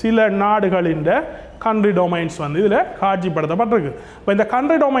சில நாடுகளின் கண்ட்ரி டொமைன்ஸ் வந்து இதில் காட்சிப்படுத்தப்பட்டிருக்கு. இப்போ இந்த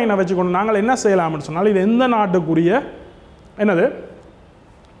கண்ட்ரி டொமைனை வச்சுக்கொண்டு நாங்கள் என்ன செய்யலாம்னு சொன்னால், இது எந்த நாட்டுக்குரிய என்னது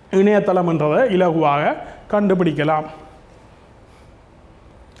இணையதளம் என்றதை இலகுவாக கண்டுபிடிக்கலாம்.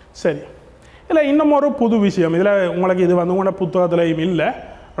 சரி, இதில் இன்னும் ஒரு புது விஷயம், இதில் உங்களுக்கு இது வந்து உங்களோட புத்தகத்திலையும் இல்லை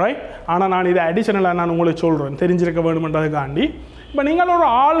ரைட். ஆனால் நான் இதை அடிஷனலாக நான் உங்களுக்கு சொல்கிறேன், தெரிஞ்சிருக்க வேணுமென்றதுக்காண்டி. இப்போ நீங்கள் ஒரு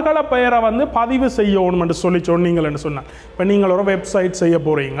ஆள்களை பெயரை வந்து பதிவு செய்யணுமென்று சொன்னீங்கள்னு சொன்னால், இப்போ நீங்கள் ஒரு வெப்சைட் செய்ய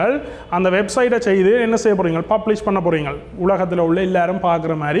போகிறீங்க. அந்த வெப்சைட்டை செய்து என்ன செய்ய போகிறீங்க, பப்ளிஷ் பண்ண போகிறீங்க. உலகத்தில் உள்ள எல்லாரும்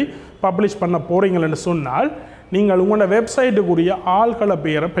பார்க்குற மாதிரி பப்ளிஷ் பண்ண போகிறீங்கள்னு சொன்னால் நீங்கள் உங்களோட வெப்சைட்டுக்குரிய ஆள்களை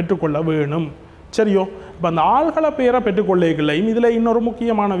பெயரை பெற்றுக்கொள்ள வேணும் சரியோ. இப்போ அந்த ஆள்களை பெயரை பெற்றுக்கொள்ளையும் இதில் இன்னொரு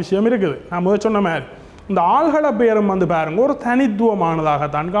முக்கியமான விஷயம் இருக்குது. நான் முதல் சொன்ன மாதிரி இந்த ஆள்களை பெயரும் வந்து பாருங்க ஒரு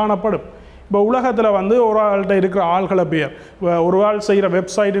தனித்துவமானதாகத்தான் காணப்படும். இப்போ உலகத்தில் வந்து ஒரு ஆள்கிட்ட இருக்கிற ஆள்களை பெயர், ஒரு ஆள் செய்கிற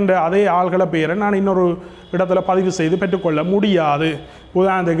வெப்சைட்டுன்ற அதே ஆள்களை பெயரை நான் இன்னொரு இடத்துல பதிவு செய்து பெற்றுக்கொள்ள முடியாது.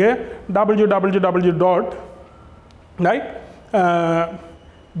 உதாரணத்துக்கு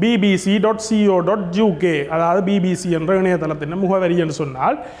www.bbc.co.uk அதாவது பிபிசி என்ற இணையதளத்தின் முகவரி என்று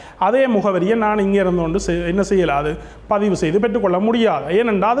சொன்னால் அதே முகவரியை நான் இங்கே இருந்து கொண்டு என்ன செய்யலாது, பதிவு செய்து பெற்றுக்கொள்ள முடியாது.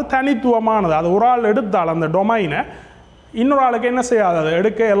 ஏனென்றால் அது தனித்துவமானது. அது ஒரு ஆள் எடுத்தால் அந்த டொமைனை இன்னொரு ஆளுக்கு என்ன செய்யாது, அதை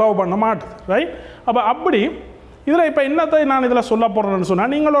எடுக்க எலோவ் பண்ண மாட்டுது ரைட். அப்படி இதில் இப்போ என்னத்தை நான் இதில் சொல்ல போகிறேன்னு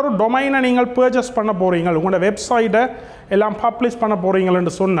சொன்னால், நீங்கள் ஒரு டொமைனை நீங்கள் பர்ச்சேஸ் பண்ண போகிறீங்க, உங்களோட வெப்சைட்டை எல்லாம் பப்ளிஷ் பண்ண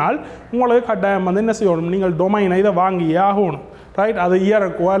போகிறீங்கன்னு சொன்னால் உங்களுக்கு கட்டாயம் வந்து என்ன செய்யணும், நீங்கள் டொமைனை இதை வாங்கியே ஆகணும் ரைட். அது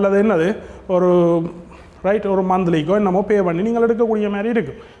இயருக்கோ அல்லது என்னது ஒரு ரைட் ஒரு மந்த்லிக்கோ என்னமோ பே பண்ணி நீங்கள் எடுக்கக்கூடிய மாதிரி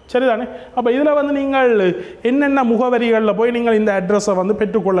இருக்கும் சரிதானே. அப்போ இதில் வந்து நீங்கள் என்னென்ன முகவரிகளில் போய் நீங்கள் இந்த அட்ரஸை வந்து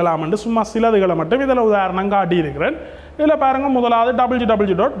பெற்றுக்கொள்ளலாம்னு சும்மா சிலதுகளை மட்டும் இதில் உதாரணம் காட்டியிருக்கிறேன். இதில் பாருங்கள், முதலாவது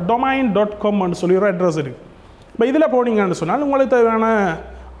www.domain.com சொல்லி ஒரு அட்ரஸ் இருக்குது. இப்போ இதில் போனீங்கன்னு சொன்னால் உங்களுக்கு தேவையான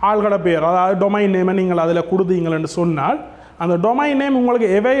ஆள்களை பேர், அதாவது டொமைன் நேமை நீங்கள் அதில் கொடுத்தீங்கன்னு சொன்னால் அந்த டொமைன் நேம் உங்களுக்கு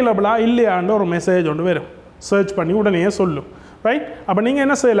அவைலபிளாக இல்லையான்னு ஒரு மெசேஜ் ஒன்று வரும். சர்ச் பண்ணி உடனே சொல்லும் ரைட். அப்போ நீங்கள்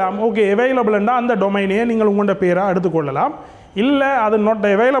என்ன செய்யலாம், ஓகே அவைலபிள்னா அந்த டொமைனையே நீங்கள் உங்களோட பேராக எடுத்துக்கொள்ளலாம். இல்லை அது நாட்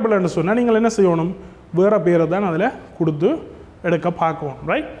அவைலபிள்னு சொன்னால் நீங்கள் என்ன செய்யணும், வேறு பேரை தான் அதில் கொடுத்து எடுக்க பார்க்கணும்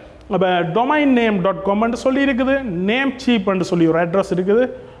ரைட். அப்போ domain.com சொல்லி இருக்குது, நேம் சீப்னு சொல்லி ஒரு அட்ரஸ் இருக்குது,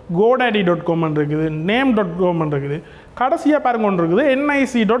 godaddy.com இருக்குது, name.com இருக்குது, கடைசியாக பாருங்க ஒன்று இருக்குது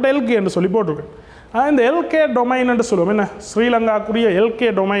nic.lk என்று சொல்லி போட்டிருக்கு. இந்த LK டொமைன் என்று சொல்லுவோம். என்ன ஸ்ரீலங்காக்குரிய LK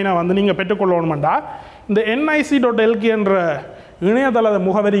டொமைனை வந்து நீங்கள் பெற்றுக்கொள்ளணுமெண்டா இந்த nic.lk என்ற இணையதள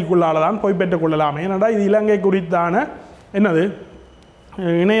முகவரிக்குள்ளால் தான் போய் பெற்றுக்கொள்ளலாம். ஏன்னாடா இது இலங்கை குறித்தான என்னது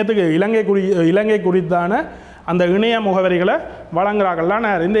இலங்கை குறித்தான அந்த இணைய முகவரிகளை வழங்குறாங்கள்லாம்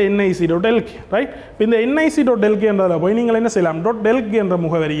இந்த nic.lk ரைட். இப்போ இந்த nic.lk என்றதில் போய் நீங்கள் என்ன செய்யலாம், .lk என்ற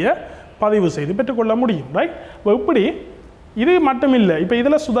முகவரியை பதிவு செய்து பெற்றுக்கொள்ள முடியும் ரைட். இப்போ இப்படி இது மட்டும் இல்லை. இப்போ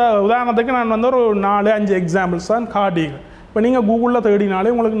இதில் உதாரணத்துக்கு நான் வந்து ஒரு 4-5 எக்ஸாம்பிள்ஸ் தான் காட்டிக்கிறேன். இப்போ நீங்கள் கூகுளில்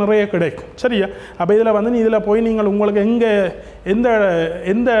தேடினாலே உங்களுக்கு நிறைய கிடைக்கும் சரியா. அப்போ இதில் வந்து இதில் போய் நீங்கள் உங்களுக்கு எங்கே எந்த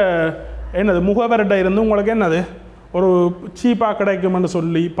எந்த என்னது முகவர்கிட்ட இருந்து உங்களுக்கு என்னது ஒரு சீப்பாக கிடைக்கும்னு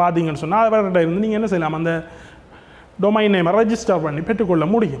சொல்லி பார்த்தீங்கன்னு சொன்னால் அவர்கிட்ட இருந்து நீங்கள் என்ன செய்யலாம் அந்த டொமைன் நேமை ரெஜிஸ்டர் பண்ணி பெற்றுக்கொள்ள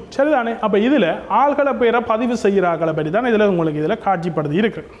முடியும் சரிதானே. அப்போ இதில் ஆள்களை பெயரை பதிவு செய்கிற ஆட்களை பற்றி தான் இதில் உங்களுக்கு இதில் காட்சிப்படுத்தி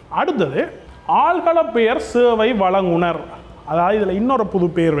இருக்குது. அடுத்தது ஆள்களை பெயர் சேவை வழங்குனர், அதாவது இதில் இன்னொரு புது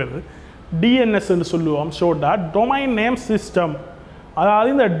பேர் வருது டிஎன்எஸ்ன்னு சொல்லுவோம் ஷோர்ட்டா டொமைன் நேம் சிஸ்டம். அதாவது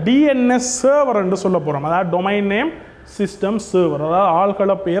இந்த டிஎன்எஸ் சர்வர் என்று சொல்ல போகிறோம், அதாவது டொமைன் நேம் சிஸ்டம் சர்வர், அதாவது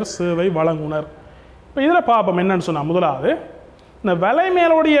ஆள்களை பெயர் சேவை வழங்குனர். இப்போ இதில் பார்ப்போம் என்னன்னு சொன்னால் முதலாவது இந்த வலை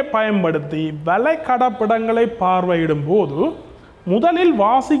மேலோடியை பயன்படுத்தி வலை கடப்பிடங்களை பார்வையிடும் போது முதலில்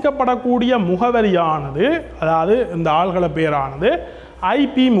வாசிக்கப்படக்கூடிய முகவரியானது அதாவது இந்த ஆள்களை பெயரானது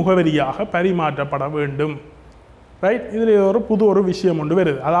ஐபி முகவரியாக பரிமாற்றப்பட வேண்டும் ரைட். இதில் ஒரு விஷயம் ஒன்று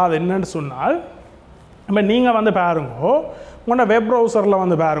வருது, அதாவது என்னன்னு சொன்னால் இப்போ நீங்கள் வந்து பாருங்க உங்களோட வெப் ப்ரௌசரில்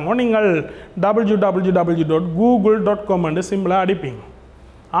வந்து பாருங்க நீங்கள் www.google.com என்று சிம்பிளாக அடிப்பீங்க.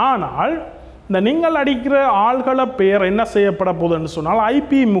 ஆனால் இந்த நீங்கள் அடிக்கிற ஆள்களை பெயர் என்ன செய்யப்பட போகுதுன்னு சொன்னால்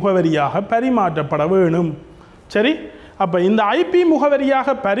ஐபி முகவரியாக பரிமாற்றப்பட வேணும் சரி. அப்போ இந்த ஐபி முகவரியாக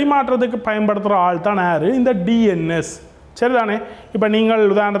பரிமாற்றத்துக்கு பயன்படுத்துகிற ஆள் தான் யார், இந்த டிஎன்எஸ் சரிதானே. இப்போ நீங்கள்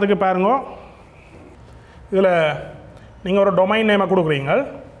உதாரணத்துக்கு பாருங்க இதில் நீங்கள் ஒரு டொமைன் நேமை கொடுக்குறீங்க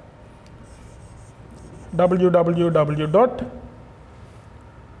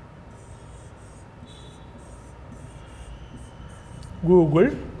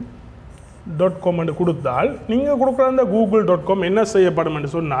www.google.com என்று கொடுத்தால் நீங்கள் கொடுக்குற அந்த google.com என்ன செய்யப்படும் என்று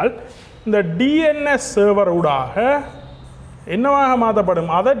சொன்னால் இந்த டிஎன்எஸ் சர்வர் ஊடாக என்னவாக மாற்றப்படும்,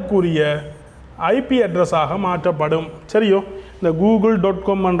 அதற்குரிய ஐபி அட்ரஸாக மாற்றப்படும் சரியோ. இந்த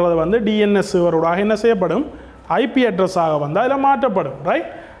google.comன்றது வந்து டிஎன்எஸ் சர்வர் ஊடாக என்ன செய்யப்படும், ஐபி அட்ரஸாக வந்து அதில் மாற்றப்படும் ரைட்.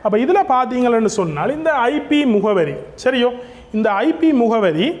 அப்போ இதில் பார்த்தீங்கன்னு சொன்னால் இந்த ஐபி முகவரி சரியோ, இந்த ஐபி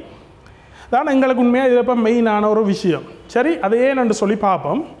முகவரி தான் எங்களுக்கு உண்மையாக இதில் இப்போ மெயினான ஒரு விஷயம் சரி. அது ஏன்னு சொல்லி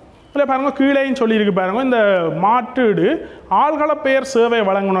பார்ப்போம். இல்லை பாருங்கள் கீழேயும் சொல்லியிருக்கு பாருங்கள் இந்த மாற்றீடு ஆள்களை பெயர் சேவை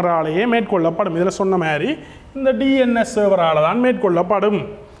வழங்குனராலேயே மேற்கொள்ளப்படும். இதில் சொன்ன மாதிரி இந்த டிஎன்எஸ் சர்வரால் தான் மேற்கொள்ளப்படும்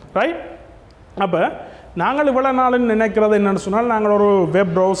ரைட். அப்போ நாங்கள் இவ்வளோ நாள்னு நினைக்கிறது என்னென்னு சொன்னால் நாங்கள் ஒரு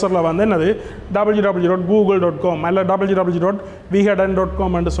வெப் ப்ரௌசரில் வந்து என்னது www.google.com இல்லை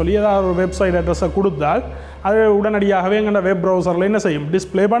www.vihadan.com என்று சொல்லி ஏதாவது ஒரு வெப்சைட் அட்ரஸை கொடுத்தால் அது உடனடியாகவே எங்கள் வெப் ப்ரௌசரில் என்ன செய்யும்,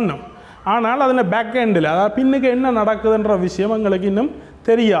 டிஸ்பிளே பண்ணும். ஆனால் அதில் பேக் எண்டில் அதாவது பின்னுக்கு என்ன நடக்குதுன்ற விஷயம் எங்களுக்கு இன்னும்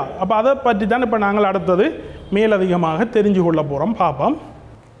தெரியாது. அப்போ அதை பற்றி தான் இப்போ நாங்கள் அடுத்தது மேலதிகமாக தெரிஞ்சு கொள்ள போகிறோம் பார்ப்போம்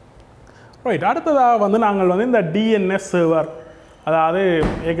ரைட். அடுத்ததாக வந்து நாங்கள் வந்து இந்த டிஎன்எஸ் சர்வர் அதாவது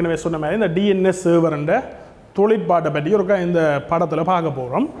ஏற்கனவே சொன்ன மாதிரி இந்த டிஎன்எஸ் சர்வர்ன்ற தொழிற்பாட்டை பற்றி ஒரு இந்த படத்தில் பார்க்க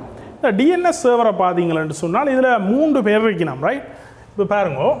போகிறோம். இந்த டிஎன்எஸ் சர்வரை பார்த்தீங்களன்னு சொன்னால் இதில் 3 பேர் இருக்கணும் ரைட். இப்போ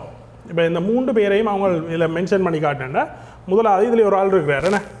பாருங்க இப்போ இந்த 3 பேரையும் அவங்க இதில் மென்ஷன் பண்ணி காட்டினா முதலாவது இதில் ஒரு ஆள் இருக்கிறார்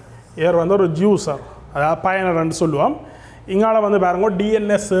என்ன இவர் வந்து ஒரு ஜூசர் அதாவது பயனர்ன்னு சொல்லுவோம். இங்கால வந்து பாருங்க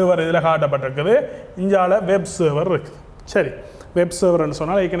டிஎன்எஸ் சர்வர் இதில் காட்டப்பட்டிருக்குது, இங்கால வெப் சர்வர் இருக்குது சரி. வெப் சர்வர்னு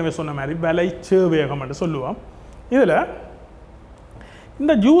சொன்னால் ஏற்கனவே சொன்ன மாதிரி வலை சேவையகம்னு சொல்லுவோம். இதில்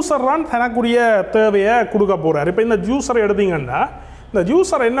இந்த ஜூசர் தான் தனக்குரிய தேவையை கொடுக்க போகிறார். இப்போ இந்த ஜூசரை எடுத்தீங்கன்னா இந்த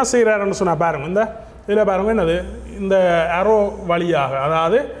ஜூசர் என்ன செய்கிறாருன்னு சொன்னால் பாருங்க இந்த இதில் பாருங்க என்னது இந்த அரோ வழியாக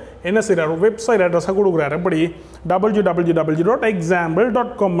அதாவது என்ன செய்கிறார் வெப்சைட் அட்ரஸை கொடுக்குறாரு. எப்படி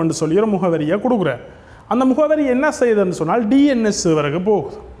www.example.com சொல்லி ஒரு முகவரியை கொடுக்குறாரு. அந்த முகவரி என்ன செய்யுதுன்னு சொன்னால் டிஎன்எஸ் சர்வருக்கு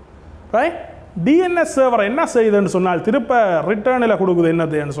போகுது ரைட். டிஎன்எஸ் சர்வர் என்ன செய்யுதுன்னு சொன்னால் திருப்ப ரிட்டர்னில் கொடுக்குது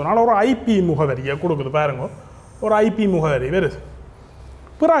என்னதுன்னு சொன்னால் ஒரு ஐபி முகவரியை கொடுக்குது பாருங்க, ஒரு ஐபி முகவரி வருது.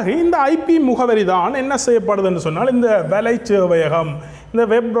 பிறகு இந்த ஐபி முகவரி தான் என்ன செய்யப்படுதுன்னு சொன்னால் இந்த வலை சேவையகம் இந்த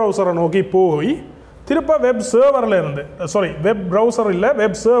வெப் ப்ரௌசரை நோக்கி போய் திருப்ப வெப் சர்வரில் இருந்து வெப் ப்ரௌசர் இல்லை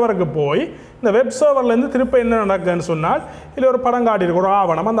வெப் சர்வருக்கு போய் இந்த வெப் சர்வர்லேருந்து திருப்ப என்ன நடக்குதுன்னு சொன்னால் இதில் ஒரு படம் காட்டியிருக்கு ஒரு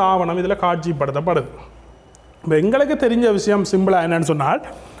ஆவணம், அந்த ஆவணம் இதில் காட்சிப்படுத்தப்படுது. இப்போ எங்களுக்கு தெரிஞ்ச விஷயம் சிம்பிளாக என்னன்னு சொன்னால்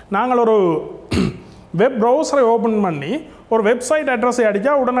நாங்கள் ஒரு வெப் ப்ரௌசரை ஓப்பன் பண்ணி ஒரு வெப்சைட் அட்ரஸை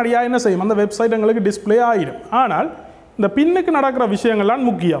அடித்தா உடனடியாக என்ன செய்யும் அந்த வெப்சைட் எங்களுக்கு டிஸ்பிளே ஆகிடும். ஆனால் இந்த பின்னுக்கு நடக்கிற விஷயங்கள்லாம்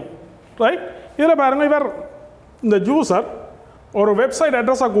முக்கியம் ரைட். இதில் பாருங்கள் இவர் இந்த ஜூசர் ஒரு வெப்சைட்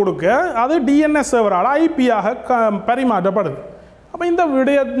அட்ரஸை கொடுக்க அது டிஎன்எஸ் சர்வரால் ஐபியாக பரிமாற்றப்படுது. அப்போ இந்த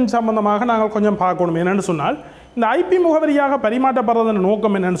விடயத்தின் சம்பந்தமாக நாங்கள் கொஞ்சம் பார்க்கணும். என்னென்னு சொன்னால் இந்த ஐபி முகவரியாக பரிமாற்றப்படுறதன்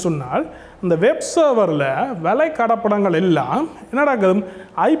நோக்கம் என்னென்னு சொன்னால் இந்த வெப் சர்வரில் வலை கடப்படங்கள் எல்லாம் என்ன நடக்குது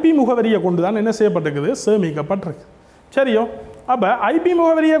ஐபி முகவரியை கொண்டு தான் என்ன செய்யப்பட்டிருக்குது சேமிக்கப்பட்டிருக்கு சரியோ. அப்போ ஐபி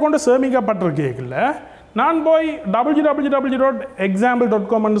முகவரியை கொண்டு சேமிக்கப்பட்டிருக்கீங்கள நான் போய்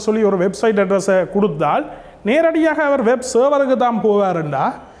www.example.com சொல்லி ஒரு வெப்சைட் அட்ரஸை கொடுத்தால் நேரடியாக அவர் வெப் சர்வருக்கு தான் போவாருண்டா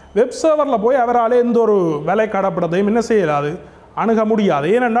வெப் சர்வரில் போய் அவரால் எந்த ஒரு வலை கடப்படத்தையும் என்ன செய்யலாது அணுக முடியாது.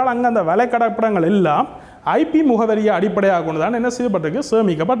 ஏனென்றால் அங்கே அந்த வலை கடப்படங்கள் எல்லாம் ஐபி முகவரியை அடிப்படையாக கொண்டு தான் என்ன செய்யப்பட்டிருக்கு,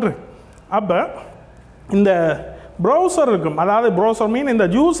 சேமிக்கப்பட்டிருக்கு. அப்போ இந்த ப்ரௌசருக்கும், அதாவது ப்ரௌசர் மீன் இந்த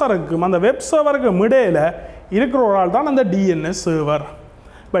யூசருக்கும் அந்த வெப் சர்வருக்கும் இடையில் இருக்கிற ஒரு ஆள் தான் அந்த டிஎன்எஸ் சர்வர்.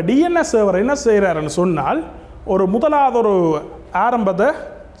 இப்போ டிஎன்எஸ் சர்வர் என்ன செய்கிறாருன்னு சொன்னால் ஒரு முதலாவது ஒரு ஆரம்பத்தை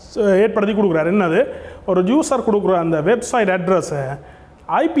ஏற்படுத்தி கொடுக்குறாரு. என்னது, ஒரு யூசர் கொடுக்குற அந்த வெப்சைட் அட்ரஸை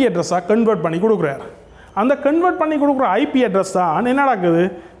ஐபி அட்ரஸாக கன்வெர்ட் பண்ணி கொடுக்குறாரு. அந்த கன்வெர்ட் பண்ணி கொடுக்குற ஐபி அட்ரஸ் தான் என்ன நடக்குது,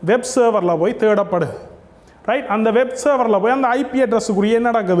 வெப் சர்வரில் போய் தேடப்படுது. ரைட், அந்த வெப் சர்வரில் போய் அந்த ஐபி அட்ரஸுக்குரிய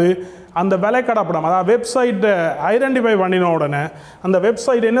என்ன நடக்குது, அந்த விலைக்கடப்படம், அதாவது வெப்சைட்டை ஐடென்டிஃபை பண்ணின உடனே அந்த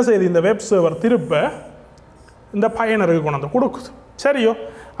வெப்சைட் என்ன செய்யுது, இந்த வெப் சர்வர் திருப்ப இந்த பயனருக்கு கொண்டு வந்து கொடுக்குது. சரியோ,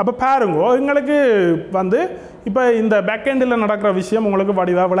 அப்போ பாருங்கோ, எங்களுக்கு வந்து இப்போ இந்த பேக்கெண்டில் நடக்கிற விஷயம் உங்களுக்கு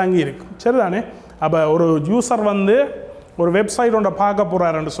வடிவாக விளங்கி இருக்கு. சரிதானே? அப்போ ஒரு யூசர் வந்து ஒரு வெப்சைட் ஒன்றை பார்க்க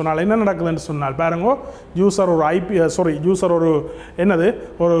போகிறாருன்னு சொன்னால் என்ன நடக்குதுன்னு சொன்னால் பாருங்க, யூசர் ஒரு யூசர் ஒரு என்னது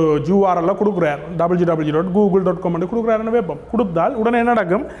ஒரு URL கொடுக்குறாரு, www.google.com கொடுக்குறாருன்னு வைப்போம். கொடுத்தால் உடனே என்ன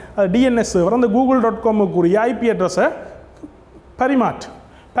நடக்கும், அது டிஎன்எஸ் சர்வர் அந்த google.com-க்குரிய ஐபி அட்ரஸை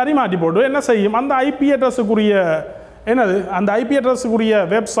பரிமாற்றி போட்டு என்ன செய்யும், அந்த ஐபி அட்ரஸுக்குரிய என்னது, அந்த ஐபி அட்ரஸுக்குரிய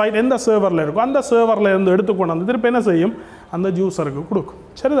வெப்சைட் எந்த சர்வரில் இருக்கும் அந்த சர்வரில் இருந்து எடுத்துக்கொண்டு வந்து திருப்பி என்ன செய்யும், அந்த யூசருக்கு கொடுக்கும்.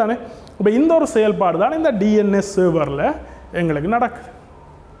 சரிதானே? இப்போ இந்த ஒரு செயல்பாடு தான் இந்த டிஎன்எஸ் சர்வரில் எங்களுக்கு நடக்குது.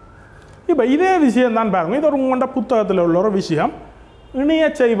 இப்போ இதே விஷயம் தான் பாருங்கள், இது ஒரு உங்களோட புத்தகத்தில் உள்ள ஒரு விஷயம், இணைய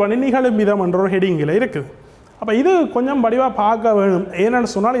செய்வனி நிகழும் விதம் என்ற ஒரு ஹெடிங்கில் இருக்குது. அப்போ இது கொஞ்சம் வடிவாக பார்க்க வேணும். ஏன்னு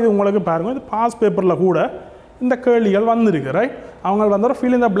சொன்னால் இது உங்களுக்கு பாருங்கள், இது பாஸ் பேப்பரில் கூட இந்த கேள்விகள் வந்திருக்கு. ரைட், அவங்க வந்து ஒரு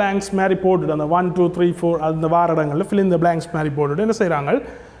ஃபில் இந்த பிளாங்க்ஸ் மாதிரி போட்டுட்டு அந்த 1 2 3 4 அந்த வாரடங்களில் ஃபில் இந்த பிளாங்க்ஸ் மாதிரி போட்டுட்டு என்ன செய்கிறாங்க,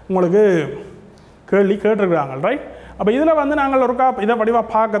 உங்களுக்கு கேள்வி கேட்டிருக்கிறாங்க. ரைட், அப்போ இதில் வந்து நாங்கள் ஒரு இதை வடிவாக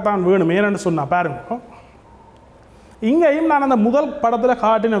பார்க்கத்தான் வேணும். ஏன்னு சொன்னால் பாருங்க, இங்கேயும் நான் அந்த முதல் படத்தில்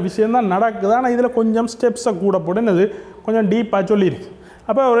காட்டின விஷயந்தான் நடக்குது. ஆனால் இதில் கொஞ்சம் ஸ்டெப்ஸை கூட போட்டு என்னது கொஞ்சம் டீப்பாக சொல்லியிருக்கு.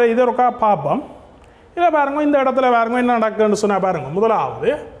 அப்போ ஒரு இதை ஒருக்கா பார்ப்போம். இதில் பாருங்க, இந்த இடத்துல பாருங்க என்ன நடக்குதுன்னு சொன்னால் பாருங்க,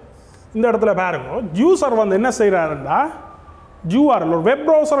 முதலாவது இந்த இடத்துல பாருங்க, யூசர் வந்து என்ன செய்கிறாருன்னா URL ஒரு வெப்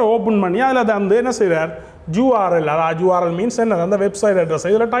ப்ரௌசரை ஓப்பன் பண்ணி அதில் வந்து என்ன செய்கிறார், URL, அதாவது URL மீன்ஸ் என்னது, அந்த வெப்சைட் அட்ரஸ்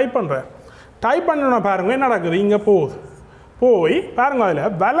இதில் டைப் பண்ணுறார். டைப் பண்ணணும்னா பாருங்க என்ன நடக்குது, இங்கே போய் பாருங்க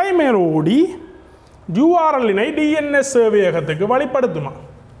அதில் வலை மேலோடி URL-னை டிஎன்எஸ் சேவையகத்துக்கு வழிப்படுத்துமா.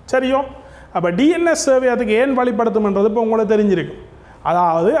 சரியோ, அப்போ டிஎன்எஸ் சேவையகத்துக்கு ஏன் வழிப்படுத்தும்ன்றது இப்போ உங்களுக்கு தெரிஞ்சிருக்கு.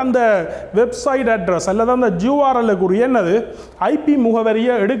 அதாவது அந்த வெப்சைட் அட்ரஸ் அல்லது அந்த URL-க்குரிய என்னது ஐபி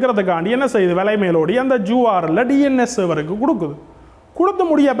முகவரியை எடுக்கிறதுக்காண்டி என்ன செய்யுது, விலை மேலோடி அந்த URL டிஎன்எஸ் சர்வருக்கு கொடுத்து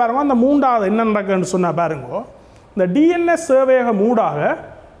முடிய பாருங்க. அந்த மூன்றாவது என்ன நடக்குதுன்னு சொன்னால் பாருங்க, இந்த டிஎன்எஸ் சேவையக மூடாக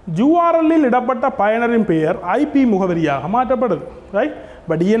URL-இல் இடப்பட்ட பயனரின் பெயர் ஐபி முகவரியாக மாற்றப்படுது. ரைட்,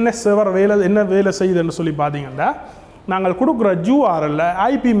 இப்போ டிஎன்எஸ் சர்வர் என்ன வேலை செய்யுதுன்னு சொல்லி பார்த்தீங்கன்னா நாங்கள் கொடுக்குற URL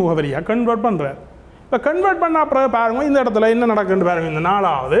ஐபி முகவரியாக கன்வெர்ட் பண்ணுறார். இப்போ கன்வெர்ட் பண்ண அப்புறம் பாருங்க இந்த இடத்துல என்ன நடக்குன்னு பாருங்க, இந்த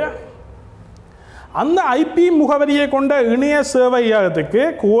நாலாவது அந்த ஐபி முகவரியை கொண்ட இணைய சேவையகத்துக்கு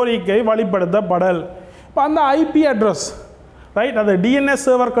கோரிக்கை வழிப்படுத்தப்படல். இப்போ அந்த ஐபி அட்ரஸ் ரைட், அது டிஎன்எஸ்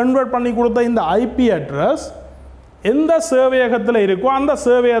சர்வர் கன்வெர்ட் பண்ணி கொடுத்த இந்த ஐபி அட்ரஸ் எந்த சேவையகத்தில் இருக்கோ அந்த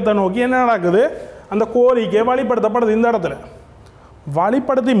சேவையகத்தை நோக்கி என்ன நடக்குது, அந்த கோரிக்கை வழிப்படுத்தப்படுது. இந்த இடத்துல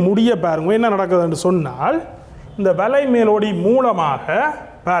வழிப்படுத்தி முடிய பாருங்க என்ன நடக்குதுன்னு சொன்னால் இந்த வலை மேலோடி மூலமாக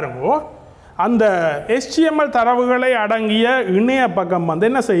பாருங்க அந்த HTML தரவுகளை அடங்கிய இணைய பக்கம் வந்து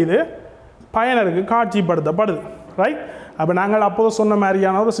என்ன செய்யுது, பயனருக்கு காட்சிப்படுத்தப்படுது. ரைட், அப்போ நாங்கள் அப்போது சொன்ன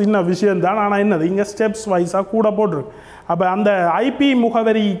மாதிரியான ஒரு சின்ன விஷயம்தான். ஆனால் என்னது இங்கே ஸ்டெப்ஸ் வைஸாக கூட போட்டிருக்கு. அப்போ அந்த ஐபி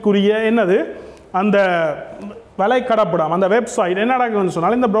முகவரிக்குரிய என்னது அந்த வலைக்கடப்படம் அந்த வெப்சைட் என்ன நடக்குதுன்னு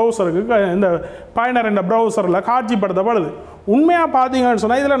சொன்னால் இந்த ப்ரௌசருக்கு இந்த பயனர் இந்த ப்ரௌசரில் காட்சிப்படுத்தப்படுது. உண்மையாக பார்த்தீங்கன்னு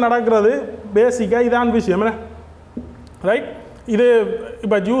சொன்னால் இதில் நடக்கிறது பேசிக்காக இதான் விஷயம். என்ன ரைட், இது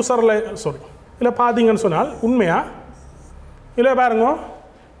இப்போ யூசரில் இதில் பார்த்தீங்கன்னு சொன்னால் உண்மையாக இதில் பாருங்க,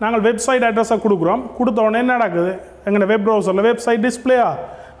 நாங்கள் வெப்சைட் அட்ரஸை கொடுக்குறோம், கொடுத்த உடனே என்ன நடக்குது, எங்களோட வெப் ப்ரௌசரில் வெப்சைட் டிஸ்பிளேயா.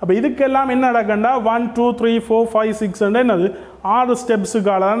 அப்போ இதுக்கெல்லாம் என்ன நடக்குன்னா 1 2 3 4 5 6 என்னது 6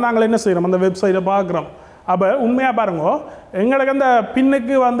 ஸ்டெப்ஸுக்கால தான் நாங்கள் என்ன செய்கிறோம், அந்த வெப்சைட்டை பார்க்குறோம். அப்போ உண்மையாக பாருங்க, எங்களுக்கு அந்த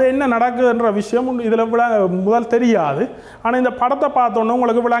பின்னுக்கு வந்து என்ன நடக்குதுன்ற விஷயம் இதில் முதல் தெரியாது. ஆனால் இந்த படத்தை பார்த்தோன்னே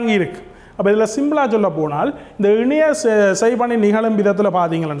உங்களுக்கு விளங்கி இருக்கு. அப்போ இதில் சிம்பிளாக சொல்ல போனால் இந்த இணைய செய்பணி நிகழும் விதத்தில்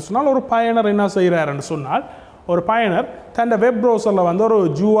பார்த்தீங்கன்னு சொன்னால் ஒரு பயனர் என்ன செய்கிறாருன்னு சொன்னால் ஒரு பயனர் தன் வெப் ப்ரௌசரில் வந்து ஒரு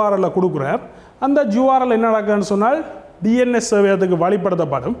URL கொடுக்குறார். அந்த URL என்ன நடக்குதுன்னு சொன்னால் டிஎன்எஸ் சேவையகத்துக்கு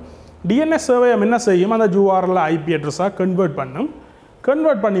வழிப்படுத்தப்படும். டிஎன்எஸ் சேவையம் என்ன செய்யும், அந்த URL ஐபி அட்ரஸாக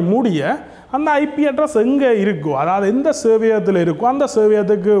கன்வெர்ட் பண்ணி முடிய அந்த ஐபி அட்ரஸ் எங்கே இருக்கோ, அதாவது எந்த சேவையகத்தில் இருக்கோ அந்த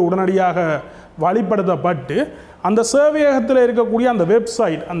சேவையகத்துக்கு உடனடியாக வழிப்படுத்தப்பட்டு அந்த சேவையகத்தில் இருக்கக்கூடிய அந்த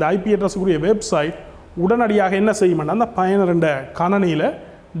வெப்சைட் அந்த ஐபி அட்ரஸுக்குரிய வெப்சைட் உடனடியாக என்ன செய்யும்னா அந்த பயனர் கணனியில்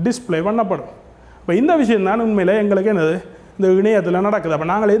டிஸ்பிளே பண்ணப்படும். இப்போ இந்த விஷயம் தான் உண்மையில் எங்களுக்கு என்னது இந்த இணையத்தில் நடக்குது. அப்போ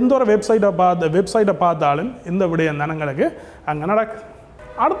நாங்கள் எந்த ஒரு வெப்சைட்டை பார்த்தாலும் இந்த விடயம் தான் எங்களுக்கு அங்கே நடக்குது.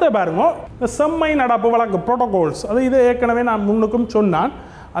 அடுத்த பாருங்க, இந்த செம்மை நடப்பு வழக்கு புரோட்டோகால்ஸ். அது இது ஏற்கனவே நான் முன்னுக்கும் சொன்னான்.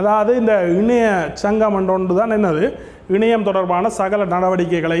 அதாவது இந்த இணைய சங்கம் ஒன்று தான் என்னது, இணையம் தொடர்பான சகல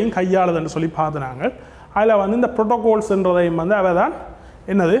நடவடிக்கைகளையும் கையாளுதுன்னு சொல்லி பார்த்துனாங்க. அதில் வந்து இந்த புரோட்டோகால்ஸ்ன்றதையும் வந்து அவ தான்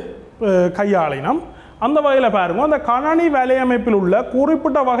என்னது கையாளினம். அந்த வகையில் பாருங்க, அந்த கணனி வலையமைப்பில் உள்ள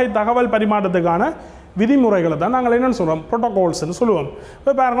குறிப்பிட்ட வகை தகவல் பரிமாற்றத்துக்கான விதிமுறைகளை தான் நாங்கள் என்னென்னு சொல்கிறோம், புரோட்டோகால்ஸ்ன்னு சொல்லுவோம்.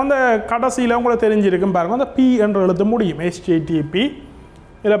 இப்போ பாருங்கள், அந்த கடைசியில் உங்களுக்கு தெரிஞ்சிருக்கும் பாருங்கள், அந்த பி என்று எழுத முடியும். HTTP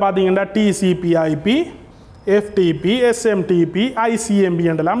இதில் பார்த்தீங்கன்னா TCP/IP, FTP, SMTP, ICMP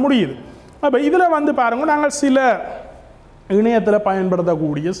என்றெல்லாம் முடியுது. அப்போ இதில் வந்து பாருங்கள், நாங்கள் சில இணையத்தில்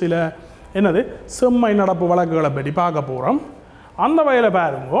பயன்படுத்தக்கூடிய சில என்னது செம்மை நடப்பு வழக்குகளை பற்றி பார்க்க போகிறோம். அந்த வகையில்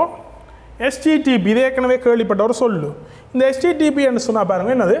பாருங்க, HTTP இது ஏற்கனவே கேள்விப்பட்ட ஒரு சொல்லு. இந்த HTTP என்று சொன்னால்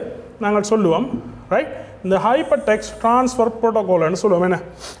பாருங்கள் என்னது நாங்கள் சொல்லுவோம், ரைட், இந்த ஹைப்பர் டெக்ஸ்ட் ட்ரான்ஸ்ஃபர் ப்ரோட்டோகால்னு சொல்லுவோம். என்ன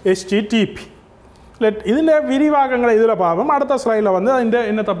HTTP இதுல விரிவாக்கங்களை இதில் பார்ப்போம். அடுத்த ஸ்லைடில் வந்து இந்த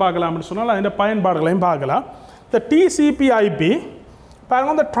என்னத்தை பார்க்கலாம் அப்படின்னு சொன்னால் அதில் பயன்பாடுகளையும் பார்க்கலாம். இந்த TCP/IP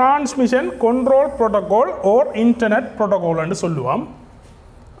பாருங்கள், இந்த டிரான்ஸ்மிஷன் கண்ட்ரோல் ப்ரோட்டோகால் ஓர் இன்டர்நெட் ப்ரோட்டோகால்னு சொல்லுவோம்.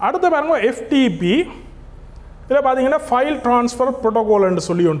 அடுத்த பாருங்க FTP இதில் பார்த்தீங்கன்னா ஃபைல் ட்ரான்ஸ்ஃபர் ப்ரோட்டோகால்னு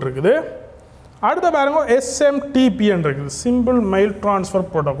சொல்லி ஒன்று இருக்குது. அடுத்த பாருங்க SMTP இருக்குது, சிம்பிள் மெயில் ட்ரான்ஸ்ஃபர்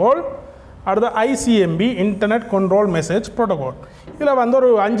ப்ரோட்டோகால். அடுத்த ICMP internet control message protocol. இதில் வந்து ஒரு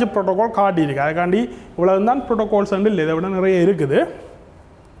 5 ப்ரோட்டோகால் காட்டியிருக்கு. அதுக்காண்டி இவ்வளவு தான் ப்ரோட்டோகால்ஸ் இல்லை, இதை விட நிறைய இருக்குது.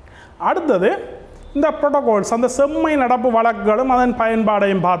 அடுத்தது இந்த ப்ரோட்டோகால்ஸ் அந்த செம்மை நடப்பு வழக்குகளும் அதன்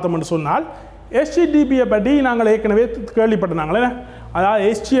பயன்பாடையும் பார்த்தோம்னு சொன்னால் HTTPயை பற்றி நாங்கள் ஏற்கனவே கேள்விப்பட்டிருந்தாங்களே. அதாவது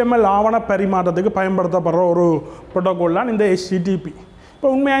HTML ஆவண பரிமாற்றத்துக்கு பயன்படுத்தப்படுற ஒரு ப்ரோட்டோகால் தான் இந்த HTTP.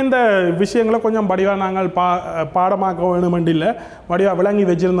 இப்போ உண்மையாக இந்த விஷயங்களை கொஞ்சம் வடிவாக நாங்கள் பாடமாக்க வேணுமென்று இல்லை, வடிவாக விளங்கி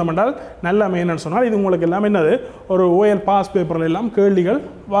வச்சுருந்தோம் என்றால் நல்ல மெயின்னு சொன்னால் இது உங்களுக்கு எல்லாம் என்னது ஒரு OL பாஸ் பேப்பரில் எல்லாம் கேள்விகள்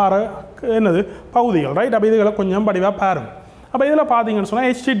வார என்னது பகுதிகள், ரைட். அப்போ இதுகளை கொஞ்சம் வடிவாக பாருங்க. அப்போ இதில் பார்த்தீங்கன்னு சொன்னால்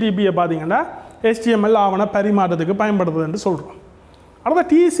HTTPயை பார்த்தீங்கன்னா HTML ஆவண பரிமாற்றத்துக்கு பயன்படுத்துதுன்னு சொல்கிறோம். அடுத்த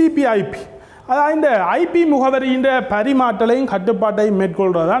TCP/IP அதாவது இந்த IP முகவரியின் பரிமாற்றலையும் கட்டுப்பாட்டையும்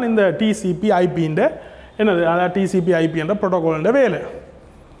மேற்கொள்கிறது தான் இந்த TCP/IP என்னது, அதாவது TCP/IP என்ற ப்ரோட்டோகால் வேலை.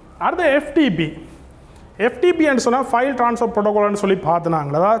 அடுத்த FTP என்று சொன்னால் ஃபைல் ட்ரான்ஸ்ஃபர் ப்ரோட்டோகால்னு சொல்லி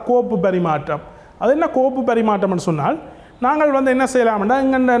பார்த்துனாங்களே, அதாவது கோப்பு பரிமாற்றம். அது என்ன கோப்பு பரிமாற்றம்னு சொன்னால் நாங்கள் வந்து என்ன செய்யலாம்னா,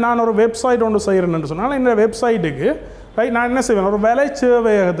 இங்கே நான் ஒரு வெப்சைட் ஒன்று செய்கிறேன்னு சொன்னால் இந்த வெப்சைட்டுக்கு ரைட் நான் என்ன செய்வேன், ஒரு வேலை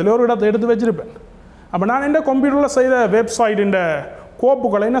சேவையகத்தில் ஒரு இடத்தை எடுத்து வச்சுருப்பேன். அப்போ நான் இந்த கம்ப்யூட்டரில் செய்த வெப்சைட்டின்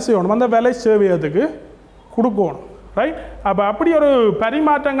கோப்புகளை என்ன செய்யணும், அந்த வேலை சேவையகத்துக்கு கொடுக்கணும், ரைட். அப்போ அப்படி ஒரு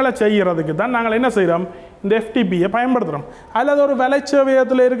பரிமாற்றங்களை செய்கிறதுக்கு தான் நாங்கள் என்ன செய்கிறோம், இந்த FTPயை பயன்படுத்துகிறோம். அதில் ஒரு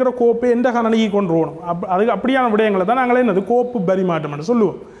வலைச்சேவையத்தில் இருக்கிற கோப்பை எந்த கணனிக்கு கொண்டு போகணும், அதுக்கு அப்படியான விடயங்களை தான் நாங்கள் என்னது கோப்பு பரிமாற்றம்னு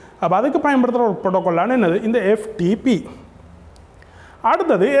சொல்லுவோம். அப்போ அதுக்கு பயன்படுத்துகிற ஒரு ப்ரோட்டோகாலான என்னது இந்த FTP.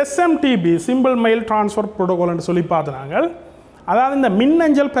 அடுத்தது SMTP சிம்பிள் மெயில் ட்ரான்ஸ்ஃபர் ப்ரோட்டோகால்னு சொல்லி பார்த்துனாங்க. அதாவது இந்த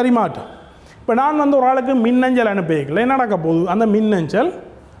மின்னஞ்சல் பரிமாற்றம். இப்போ நான் வந்து ஒரு ஆளுக்கு மின்னஞ்சல் அனுப்பிக்கல, என்ன நடக்க போகுது, அந்த மின்னஞ்சல்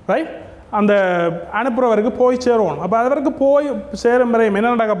ரைட் அந்த அனுப்புகிறவருக்கு போய் சேருவோம். அப்போ அவருக்கு போய் சேரும் வரையும் என்ன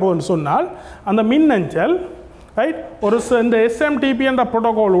நடக்க போகுதுன்னு சொன்னால் அந்த மின்னஞ்சல் ரைட் ஒரு இந்த SMTP என்ற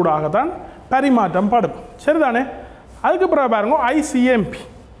ப்ரோட்டோகால் ஊடாக தான் பரிமாற்றம் படும், சரிதானே. அதுக்கு பிறகு பாருங்க ICMP.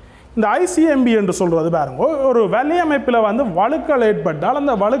 இந்த ICMP என்று சொல்கிறது பாருங்க, ஒரு வலையமைப்பில் வந்து வழுக்கள் ஏற்பட்டால்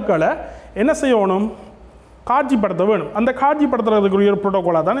அந்த வழுக்களை என்ன செய்யணும், காட்சிப்படுத்த வேணும். அந்த காட்சிப்படுத்துறதுக்குரிய ஒரு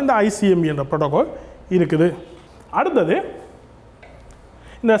ப்ரோட்டோகாலாக தான் இந்த ICMP என்ற ப்ரோட்டோகால் இருக்குது. அடுத்தது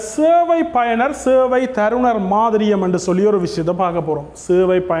இந்த சேவை பயனர் சேவை தருணர் மாதிரியம் என்று சொல்லி ஒரு விஷயத்தை பார்க்க போகிறோம்.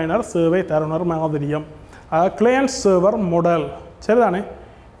 சேவை பயனர் சேவை தருணர் மாதிரியம், கிளையன்ட் சர்வர் மாடல், சரிதானே.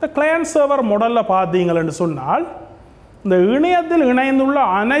 இந்த கிளையன்ட் சர்வர் மாடலில் பார்த்தீங்கன்னு சொன்னால் இந்த இணையத்தில் இணைந்துள்ள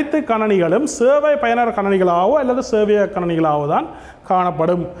அனைத்து கணனிகளும் சேவை பயனர் கணனிகளாகவோ அல்லது சேவைய கணனிகளாகவோ தான்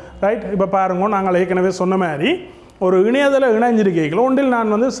காணப்படும், ரைட். இப்போ பாருங்க, நாங்கள் ஏற்கனவே சொன்ன மாதிரி ஒரு இணையத்தில் இணைஞ்சிருக்கீங்களோ ஒன்றில்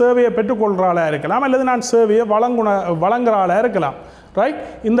நான் வந்து சேவையை பெற்றுக்கொள்கிற ஆளாக இருக்கலாம் அல்லது நான் சேவையை வழங்குகிற ஆளாக இருக்கலாம், ரைட்.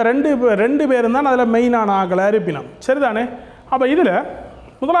 இந்த ரெண்டு பேரும் தான் அதில் மெயினான ஆக்களாக இருப்பினோம், சரிதானே. அப்போ இதில்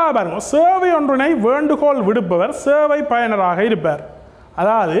முதலாவது பாருங்க, சேவை ஒன்றினை வேண்டுகோள் விடுப்பவர் சேவை பயனராக இருப்பார்.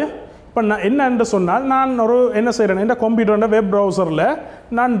 அதாவது இப்போ நான் என்ன என்று சொன்னால் நான் ஒரு என்ன செய்கிறேன், இந்த கம்ப்யூட்டரோட வெப் ப்ரௌசரில்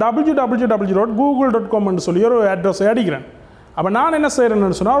நான் www.google.com சொல்லி ஒரு அட்ரஸை அடிக்கிறேன். அப்போ நான் என்ன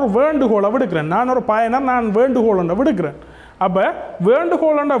செய்கிறேன்னு சொன்னால் ஒரு வேண்டுகோளை விடுக்கிறேன். நான் ஒரு பயனர், நான் வேண்டுகோளை விடுக்கிறேன். அப்போ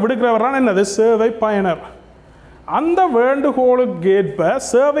வேண்டுகோளை விடுக்கிறவர் தான் என்னது சேவை பயனர். அந்த வேண்டுகோளுக்கு ஏற்ப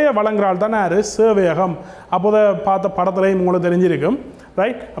சேவையை வழங்குறாள் தான் யார், சேவையகம். அப்போதை பார்த்த படத்துலையும் உங்களுக்கு தெரிஞ்சிருக்கும்,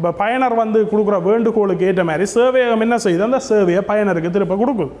 ரைட். அப்போ பயனர் வந்து கொடுக்குற வேண்டுகோளுக்கு ஏற்ற மாதிரி சேவையகம் என்ன செய்யுது, அந்த சேவையை பயனருக்கு திருப்ப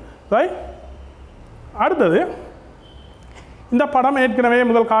கொடுக்குது, ரைட். அடுத்தது இந்த படம் ஏற்கனவே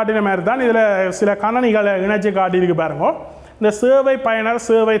முதல் காட்டின மாதிரி தான் இதில் சில கணனிகளை இணைச்சி காட்டியிருக்கு பாருங்க. இந்த சேவை பயனர்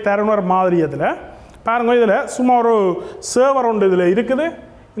சேவை தருணர் மாதிரியத்தில் பாருங்க இதில் சும்மா ஒரு சேவர் ஒன்று இதில் இருக்குது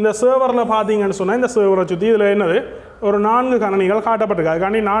இந்த சேவரில் பார்த்தீங்கன்னு சொன்னால் இந்த சேவரை சுற்றி இதில் என்னது ஒரு 4 கணனிகள் காட்டப்பட்டிருக்கு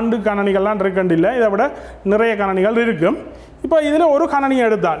அதுக்காண்டி 4 கணனிகள்லாம் இருக்கண்டு இல்லை இதை விட நிறைய கணனிகள் இருக்கும் இப்போ இதில் ஒரு கணனியை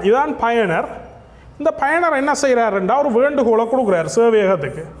எடுத்தால் இதுதான் பயனர் இந்த பயனர் என்ன செய்கிறாருன்றா ஒரு வேண்டுகோளை கொடுக்குறார்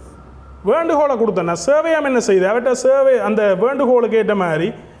சேவையகத்துக்கு வேண்டுகோளை கொடுத்தோன்னா சேவையம் என்ன செய்யுது அவர்கிட்ட சேவை அந்த வேண்டுகோளுக்கு ஏற்ற மாதிரி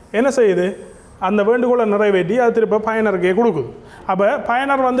என்ன செய்யுது அந்த வேண்டுகோளை நிறைவேற்றி அது திரும்ப பயனருக்கே கொடுக்குது அப்போ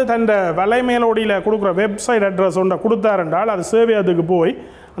பயனர் வந்து தன் வலை மேலோடியில் கொடுக்குற வெப்சைட் அட்ரஸ் ஒன்றை கொடுத்தாருன்றால் அது சேவையகத்துக்கு போய்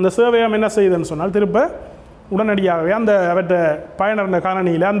அந்த சேவையம் என்ன செய்யுதுன்னு சொன்னால் திரும்ப உடனடியாகவே அந்த அவற்றை பயனர்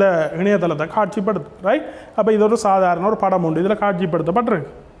கணனியில் அந்த இணையதளத்தை காட்சிப்படுத்து ரைட் அப்போ இது ஒரு சாதாரண ஒரு படம் உண்டு இதில்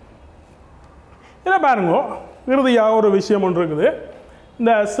காட்சிப்படுத்தப்பட்டிருக்கு இதில் பாருங்க இறுதியாக ஒரு விஷயம் ஒன்று இருக்குது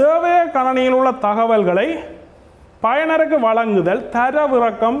இந்த சேவை கணனியில் உள்ள தகவல்களை பயனருக்கு வழங்குதல்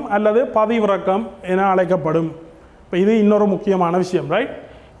தரவிறக்கம் அல்லது பதிவிறக்கம் என அழைக்கப்படும் இப்போ இது இன்னொரு முக்கியமான விஷயம் ரைட்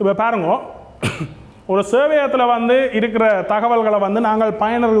இப்போ பாருங்க ஒரு சேவையகத்தில் வந்து இருக்கிற தகவல்களை வந்து நாங்கள்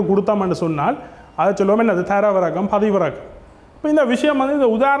பயனருக்கு கொடுத்தோம்னு சொன்னால் அதை சொல்லுவோம் என்னது தரவிறக்கம் பதிவிறக்கம் இப்போ இந்த விஷயம் வந்து இந்த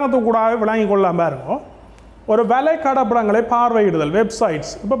உதாரணத்துக்கு கூட விளங்கி கொள்ளலாம் பாருங்க ஒரு வலைக்கடப்படங்களை பார்வையிடுதல்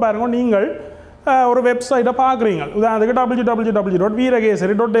வெப்சைட்ஸ் இப்போ பாருங்க நீங்கள் ஒரு வெப்சைட்டை பார்க்குறீங்க உதாரணத்துக்கு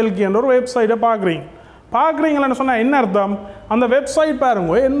www.veerageshari.lk என்ற ஒரு வெப்சைட்டை பார்க்குறீங்களன்னு சொன்னால் என்ன அர்த்தம் அந்த வெப்சைட்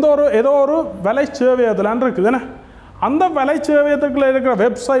பாருங்க ஏதோ ஒரு வலை சேவையகத்திலான் இருக்குதுன்னு அந்த வலை சேவையகத்துக்குள்ள இருக்கிற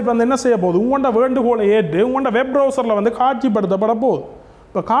வெப்சைட் வந்து என்ன செய்ய போகுது உங்களோட வேண்டுகோளை ஏற்று உங்களோட வெப் ப்ரௌசரில் வந்து காட்சிப்படுத்தப்பட போகுது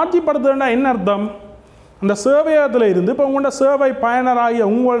இப்போ காட்சிப்படுத்துனா என்ன அர்த்தம் அந்த சேவையகத்தில் இருந்து இப்போ உங்களோட சேவை பயனராகிய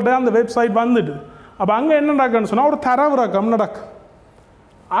உங்கள்கிட்ட அந்த வெப்சைட் வந்துட்டு அப்போ அங்கே என்ன நடக்குன்னு சொன்னால் ஒரு தரவிறக்கம் நடக்கும்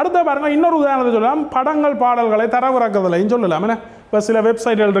அடுத்த பாருங்க இன்னொரு உதாரணத்தை சொல்லலாம் படங்கள் பாடல்களை தரவிறக்கதில்லைன்னு சொல்லலாம் என்ன இப்போ சில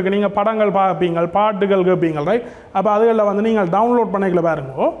வெப்சைட்கள் இருக்குது நீங்கள் படங்கள் பார்ப்பீங்க பாட்டுகள் கேட்பீங்க ரைட் அப்போ அதுகளில் வந்து நீங்கள் டவுன்லோட் பண்ணிக்கல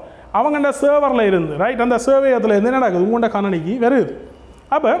பாருங்க அவங்க அந்த சேவரில் இருந்து ரைட் அந்த சேவையகத்தில் இருந்து என்ன நடக்குது உங்களோட கணனிக்கு வருது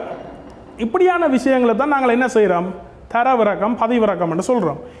அப்போ இப்படியான விஷயங்களை தான் நாங்கள் என்ன செய்கிறோம் தரவிறக்கம் பதிவிறக்கம்னு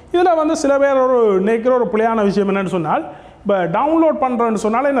சொல்கிறோம் இதில் வந்து சில பேர் ஒரு நினைக்கிற ஒரு பிள்ளையான விஷயம் என்னென்னு சொன்னால் இப்போ டவுன்லோட் பண்ணுறேன்னு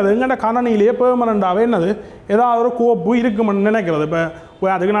சொன்னால் என்னது எங்கள்ட கணனிலேயே பெர்மனண்டாகவே என்னது ஏதாவது ஒரு கோப்பு இருக்குமென்னு நினைக்கிறது இப்போ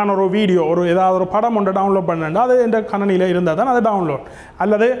அதுக்கு நான் ஒரு வீடியோ ஏதாவது ஒரு படம் ஒன்று டவுன்லோட் பண்ணேன்டா அது எந்த கணனியில் இருந்தால் தான் அது டவுன்லோட்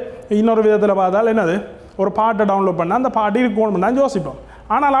அல்லது இன்னொரு விதத்தில் பார்த்தால் என்னது ஒரு பாட்டை டவுன்லோட் பண்ணால் அந்த பாட்டு இருக்கணும்னு தான் யோசிப்போம்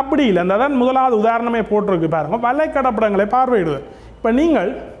ஆனால் அப்படி இல்லை அந்த தான் முதலாவது உதாரணமே போட்டிருக்கு பாருங்க வலைக்கடப்படங்களை பார்வையிடுதல் இப்போ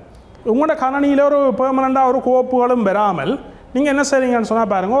நீங்கள் உங்களோட கணனியில் ஒரு பெர்மனண்டாக ஒரு கோப்புகளும் பெறாமல் நீங்கள் என்ன செய்றீங்கன்னு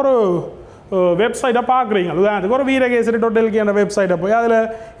சொன்னால் பாருங்கள் ஒரு வெப்சைட்டை பார்க்குறீங்க உதாரணத்துக்கு ஒரு veerageshari.lk என்ற வெப்சைட்டை போய் அதில்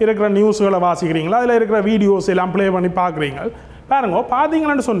இருக்கிற நியூஸ்களை வாசிக்கிறீங்களா அதில் இருக்கிற வீடியோஸ் எல்லாம் ப்ளே பண்ணி பார்க்குறீங்க பாருங்க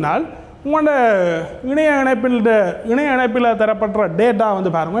பார்த்தீங்கன்னு சொன்னால் உங்களோட இணைய இணைப்பில் தரப்பட்ட டேட்டா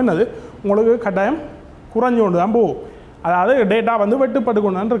வந்து பாருங்கள் என்னது உங்களுக்கு கட்டாயம் குறைஞ்சு கொண்டு தான் போகும் அதாவது டேட்டா வந்து வெட்டுப்பட்டு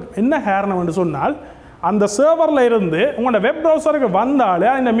கொண்டு இருக்கு என்ன காரணம்னு சொன்னால் அந்த சர்வரில் இருந்து உங்களோட வெப் ப்ரௌசருக்கு வந்தாலே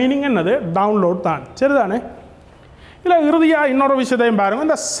அந்த மீனிங் என்னது டவுன்லோட் தான் சரிதானே இல்லை இறுதியாக இன்னொரு விஷயத்தையும் பாருங்கள்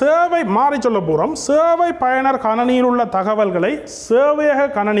இந்த சேவை மாறி சொல்ல போகிறோம் சேவை பயனர் கணனியில் உள்ள தகவல்களை சேவையக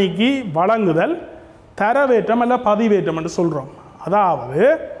கணனிக்கு வழங்குதல் தரவேற்றம் அல்ல பதிவேற்றம் என்று சொல்கிறோம் அதாவது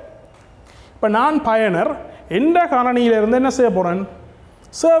இப்போ நான் பயனர் எந்த கணனியிலிருந்து என்ன செய்ய போகிறேன்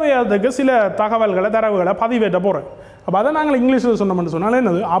சேவையகத்துக்கு சில தகவல்களை தரவுகளை பதிவேற்ற போகிறேன் அப்போ அதை நாங்கள் இங்கிலீஷில் சொன்னோம்னு சொன்னாலே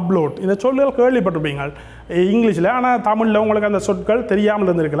என்னது அப்லோட் இந்த சொல்கள் கேள்விப்பட்டிருப்பீங்க இங்கிலீஷில் ஆனால் தமிழில் உங்களுக்கு அந்த சொற்கள் தெரியாமல்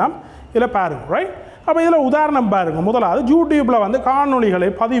இருந்திருக்கலாம் இதில் பாருங்கள் ரைட் அப்போ இதில் உதாரணம் பாருங்கள் முதலாவது யூடியூப்பில் வந்து காணொலிகளை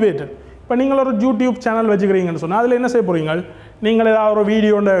பதிவேற்றல் இப்போ நீங்கள் ஒரு யூடியூப் சேனல் வச்சுக்கிறீங்கன்னு சொன்னால் அதில் என்ன செய்ய போகிறீங்க நீங்கள் ஏதாவது ஒரு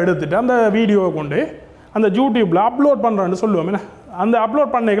வீடியோன்னு எடுத்துகிட்டு அந்த வீடியோவை கொண்டு அந்த யூடியூப்பில் அப்லோட் பண்ணுறேன்னு சொல்லுவோம் என்ன அந்த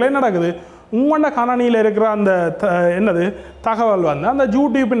அப்லோட் பண்ணிக்கல என்ன நடக்குது உங்களோட கணனியில் இருக்கிற அந்த என்னது தகவல் வந்து அந்த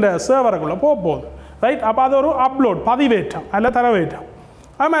யூடியூப்பின் சேவருக்குள்ளே போகுது ரைட் அப்போ அது ஒரு அப்லோட் பதிவேற்றம் அல்ல தரவேற்றம்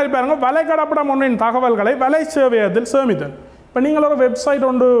அது மாதிரி பாருங்கள் வலைக்கடப்படம் ஒன்றின் தகவல்களை வலை சேவையகத்தில் சேமித்தல் இப்போ நீங்கள் ஒரு வெப்சைட்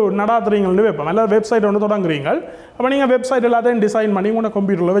ஒன்று நடாத்துறீங்கன்னு வைப்போம் இல்லை வெப்சைட் ஒன்று தொடங்குறீங்க அப்போ நீங்கள் வெப்சைட் எல்லாத்தையும் டிசைன் பண்ணி உங்களோட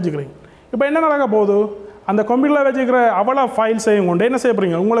கம்ப்யூட்டரில் வச்சுக்கிறீங்க இப்போ என்ன நடக்க போகுது அந்த கம்ப்யூட்டரில் வச்சுக்கிற அவ்வளோ ஃபைல்ஸையும் கொண்டு என்ன செய்ய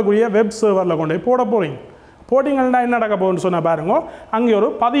போகிறீங்க உங்களுக்குரிய வெப் சர்வரில் கொண்டு போட போகிறீங்க போட்டிங்கன்னா என்ன நடக்க போகுதுன்னு சொன்னால் பாருங்க அங்கே ஒரு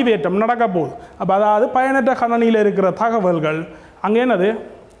பதிவேற்றம் நடக்க போகுது அப்போ அதாவது பயனற்ற கணனியில் இருக்கிற தகவல்கள் அங்கே என்னது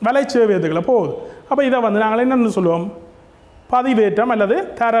வலை சேவையத்துக்குள்ள போகுது அப்போ இதை வந்து நாங்கள் என்னென்னு சொல்லுவோம் பதிவேற்றம் அல்லது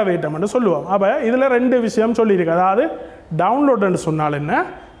தரவேற்றம் என்று சொல்லுவோம் அப்போ இதில் ரெண்டு விஷயம் சொல்லியிருக்கு அதாவது டவுன்லோட் என்று சொன்னால் என்ன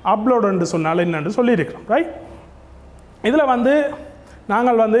அப்லோட் என்று சொன்னால் என்னென்று சொல்லியிருக்கிறோம் ரைட் இதில் வந்து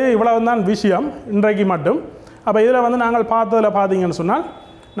நாங்கள் வந்து இவ்வளவு தான் விஷயம் இன்றைக்கு மட்டும் அப்போ இதில் வந்து நாங்கள் பார்த்ததில் பார்த்தீங்கன்னு சொன்னால்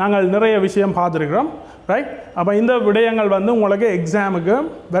நாங்கள் நிறைய விஷயம் பார்த்துருக்கிறோம் ரைட் அப்போ இந்த விடயங்கள் வந்து உங்களுக்கு எக்ஸாமுக்கு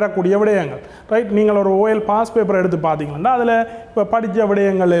வரக்கூடிய விடயங்கள் ரைட் நீங்கள் ஒரு ஓஎல் பாஸ் பேப்பர் எடுத்து பார்த்தீங்கன்னா அதில் இப்போ படித்த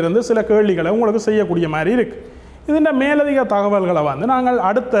விடயங்கள்ல இருந்து சில கேள்விகளை உங்களுக்கு செய்யக்கூடிய மாதிரி இருக்குது இதன் மேலதிக தகவல்களை வந்து நாங்கள்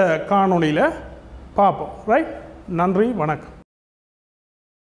அடுத்த காணொளியில் பார்ப்போம் ரைட் நன்றி, வணக்கம்.